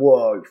like,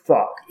 whoa,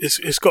 fuck.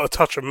 It's got a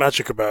touch of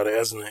magic about it,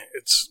 hasn't it?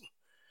 It's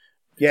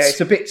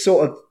a bit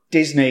sort of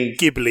Disney.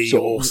 Ghibli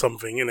or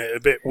something, isn't it? A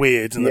bit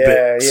weird and a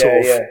bit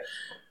sort of,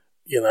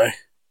 you know,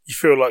 you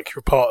feel like you're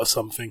a part of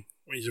something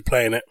when you're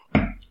playing it.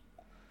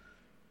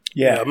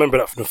 Yeah, I remember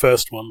that from the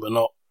first one, but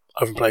I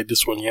haven't played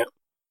this one yet.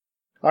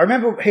 I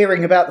remember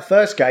hearing about the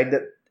first game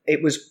that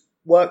it was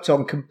worked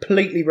on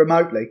completely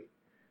remotely.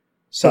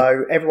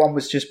 So everyone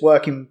was just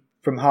working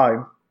from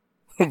home.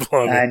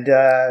 And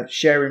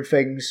sharing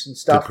things and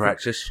stuff. Good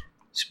practice.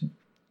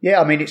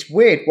 Yeah, I mean, it's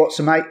weird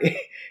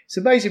it's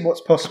amazing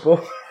what's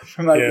possible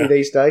remotely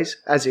these days,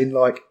 as in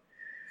like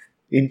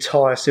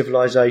entire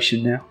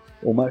civilization now,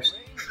 almost.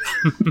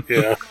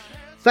 Yeah.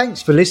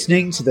 Thanks for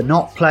listening to the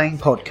Not Playing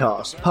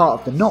Podcast, part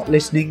of the Not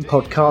Listening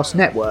Podcast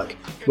Network,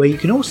 where you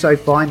can also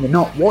find the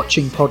Not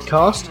Watching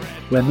Podcast,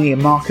 where me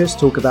and Marcus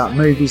talk about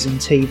movies and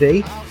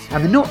TV,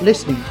 and the Not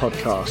Listening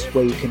Podcast,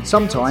 where you can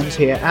sometimes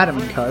hear Adam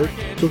and Co.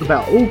 talk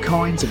about all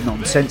kinds of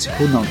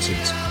nonsensical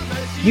nonsense.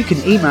 You can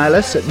email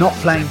us at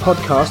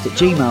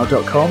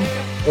notplayingpodcast@gmail.com,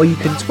 or you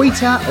can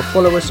tweet at or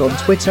follow us on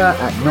Twitter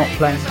at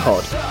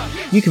notplayingpod.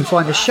 You can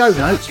find the show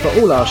notes for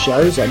all our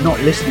shows at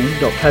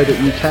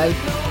notlistening.co.uk,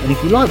 and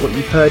if you like what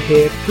you've heard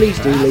here, please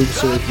do leave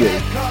us a review.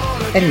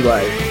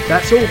 Anyway,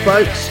 that's all,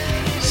 folks.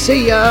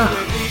 See ya!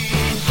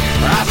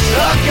 I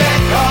suck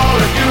at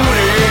Call of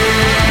Duty.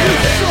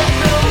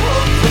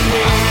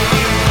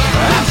 I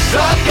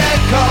suck at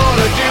Call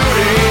of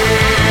Duty.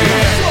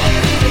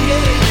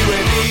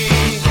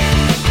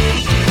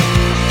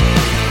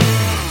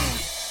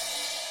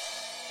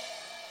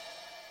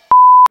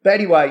 But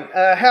anyway,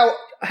 how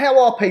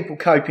are people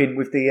coping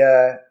with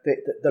the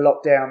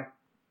lockdown?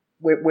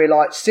 We're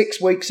like 6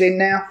 weeks in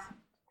now.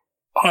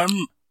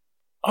 I'm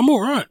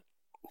all right.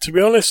 To be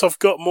honest, I've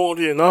got more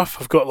than enough.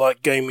 I've got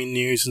like gaming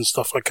news and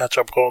stuff I catch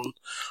up on.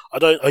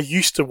 I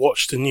used to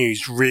watch the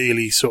news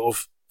really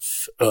sort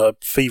of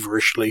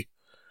feverishly,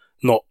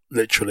 not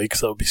literally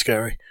because that would be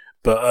scary.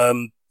 But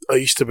I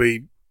used to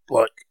be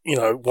like, you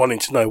know, wanting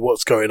to know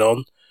what's going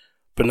on.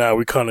 But now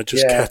we kind of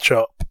just catch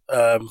up.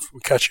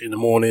 We catch it in the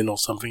morning or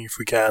something if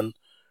we can,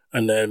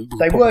 and then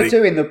they're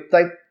doing the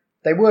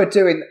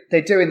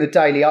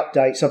daily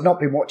updates. I've not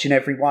been watching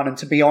every one, and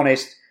to be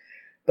honest,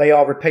 they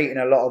are repeating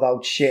a lot of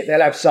old shit.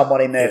 They'll have someone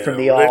in there from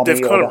the army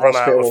they've or kind the of run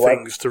hospital. out of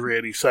things to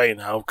really say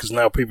now, because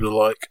now people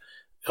are like,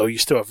 "Oh, you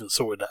still haven't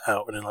sorted that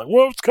out," and they're like,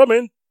 "Well, it's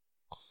coming."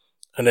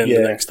 And then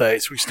the next day,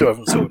 we still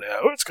haven't sorted it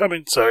out. Oh, it's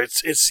coming. So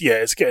it's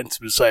getting to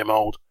the same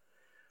old.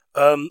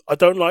 I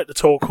don't like the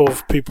talk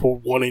of people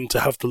wanting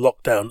to have the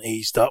lockdown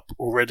eased up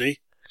already,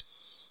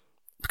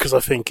 because I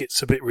think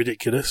it's a bit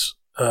ridiculous.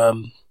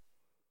 Well,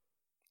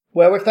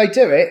 if they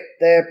do it,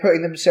 they're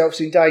putting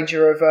themselves in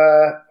danger of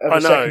a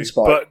second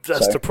spike. But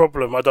that's the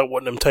problem. I don't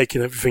want them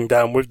taking everything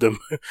down with them.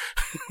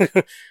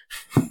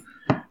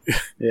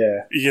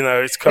 Yeah. You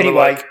know, it's kind of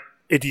like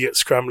idiots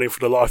scrambling for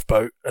the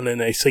lifeboat and then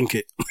they sink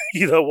it.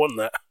 You don't want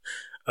that.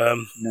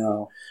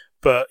 No.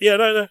 But yeah,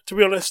 no. To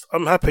be honest,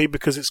 I'm happy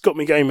because it's got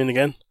me gaming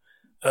again.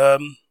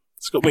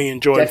 It's got me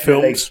enjoying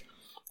films.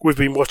 We've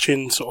been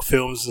watching sort of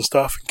films and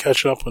stuff and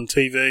catching up on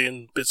TV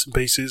and bits and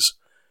pieces.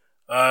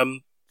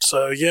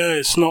 So yeah,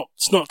 it's not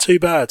too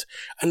bad.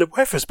 And the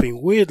weather's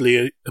been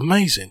weirdly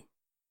amazing.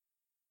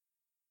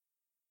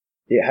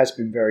 It has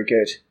been very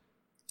good.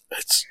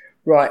 It's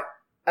right.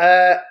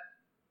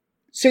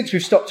 Since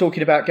we've stopped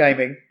talking about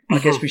gaming, I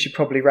guess we should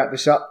probably wrap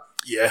this up.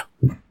 Yeah.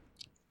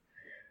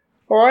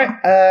 All right.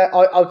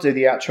 I'll do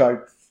the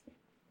outro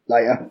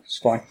later. It's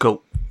fine.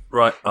 Cool.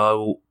 Right, I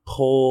will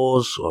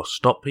pause or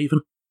stop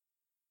even.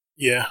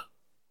 Yeah.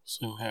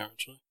 Same here,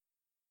 actually.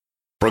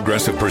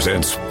 Progressive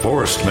presents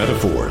Forced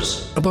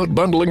Metaphors about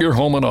bundling your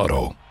home and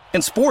auto.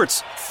 In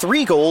sports,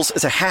 3 goals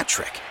is a hat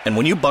trick. And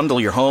when you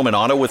bundle your home and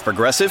auto with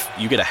Progressive,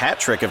 you get a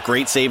hat trick of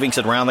great savings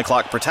and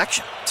round-the-clock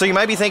protection. So you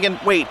might be thinking,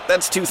 wait,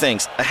 that's 2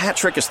 things. A hat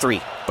trick is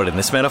 3. But in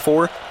this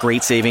metaphor,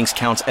 great savings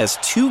counts as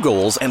 2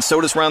 goals, and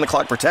so does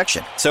round-the-clock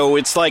protection. So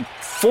it's like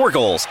 4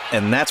 goals,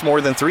 and that's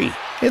more than 3.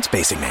 It's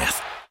basic math.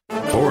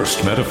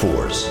 Forced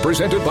Metaphors.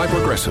 Presented by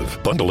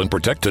Progressive. Bundle and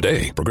protect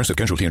today. Progressive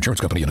Casualty Insurance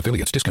Company and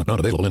affiliates. Discount not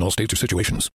available in all states or situations.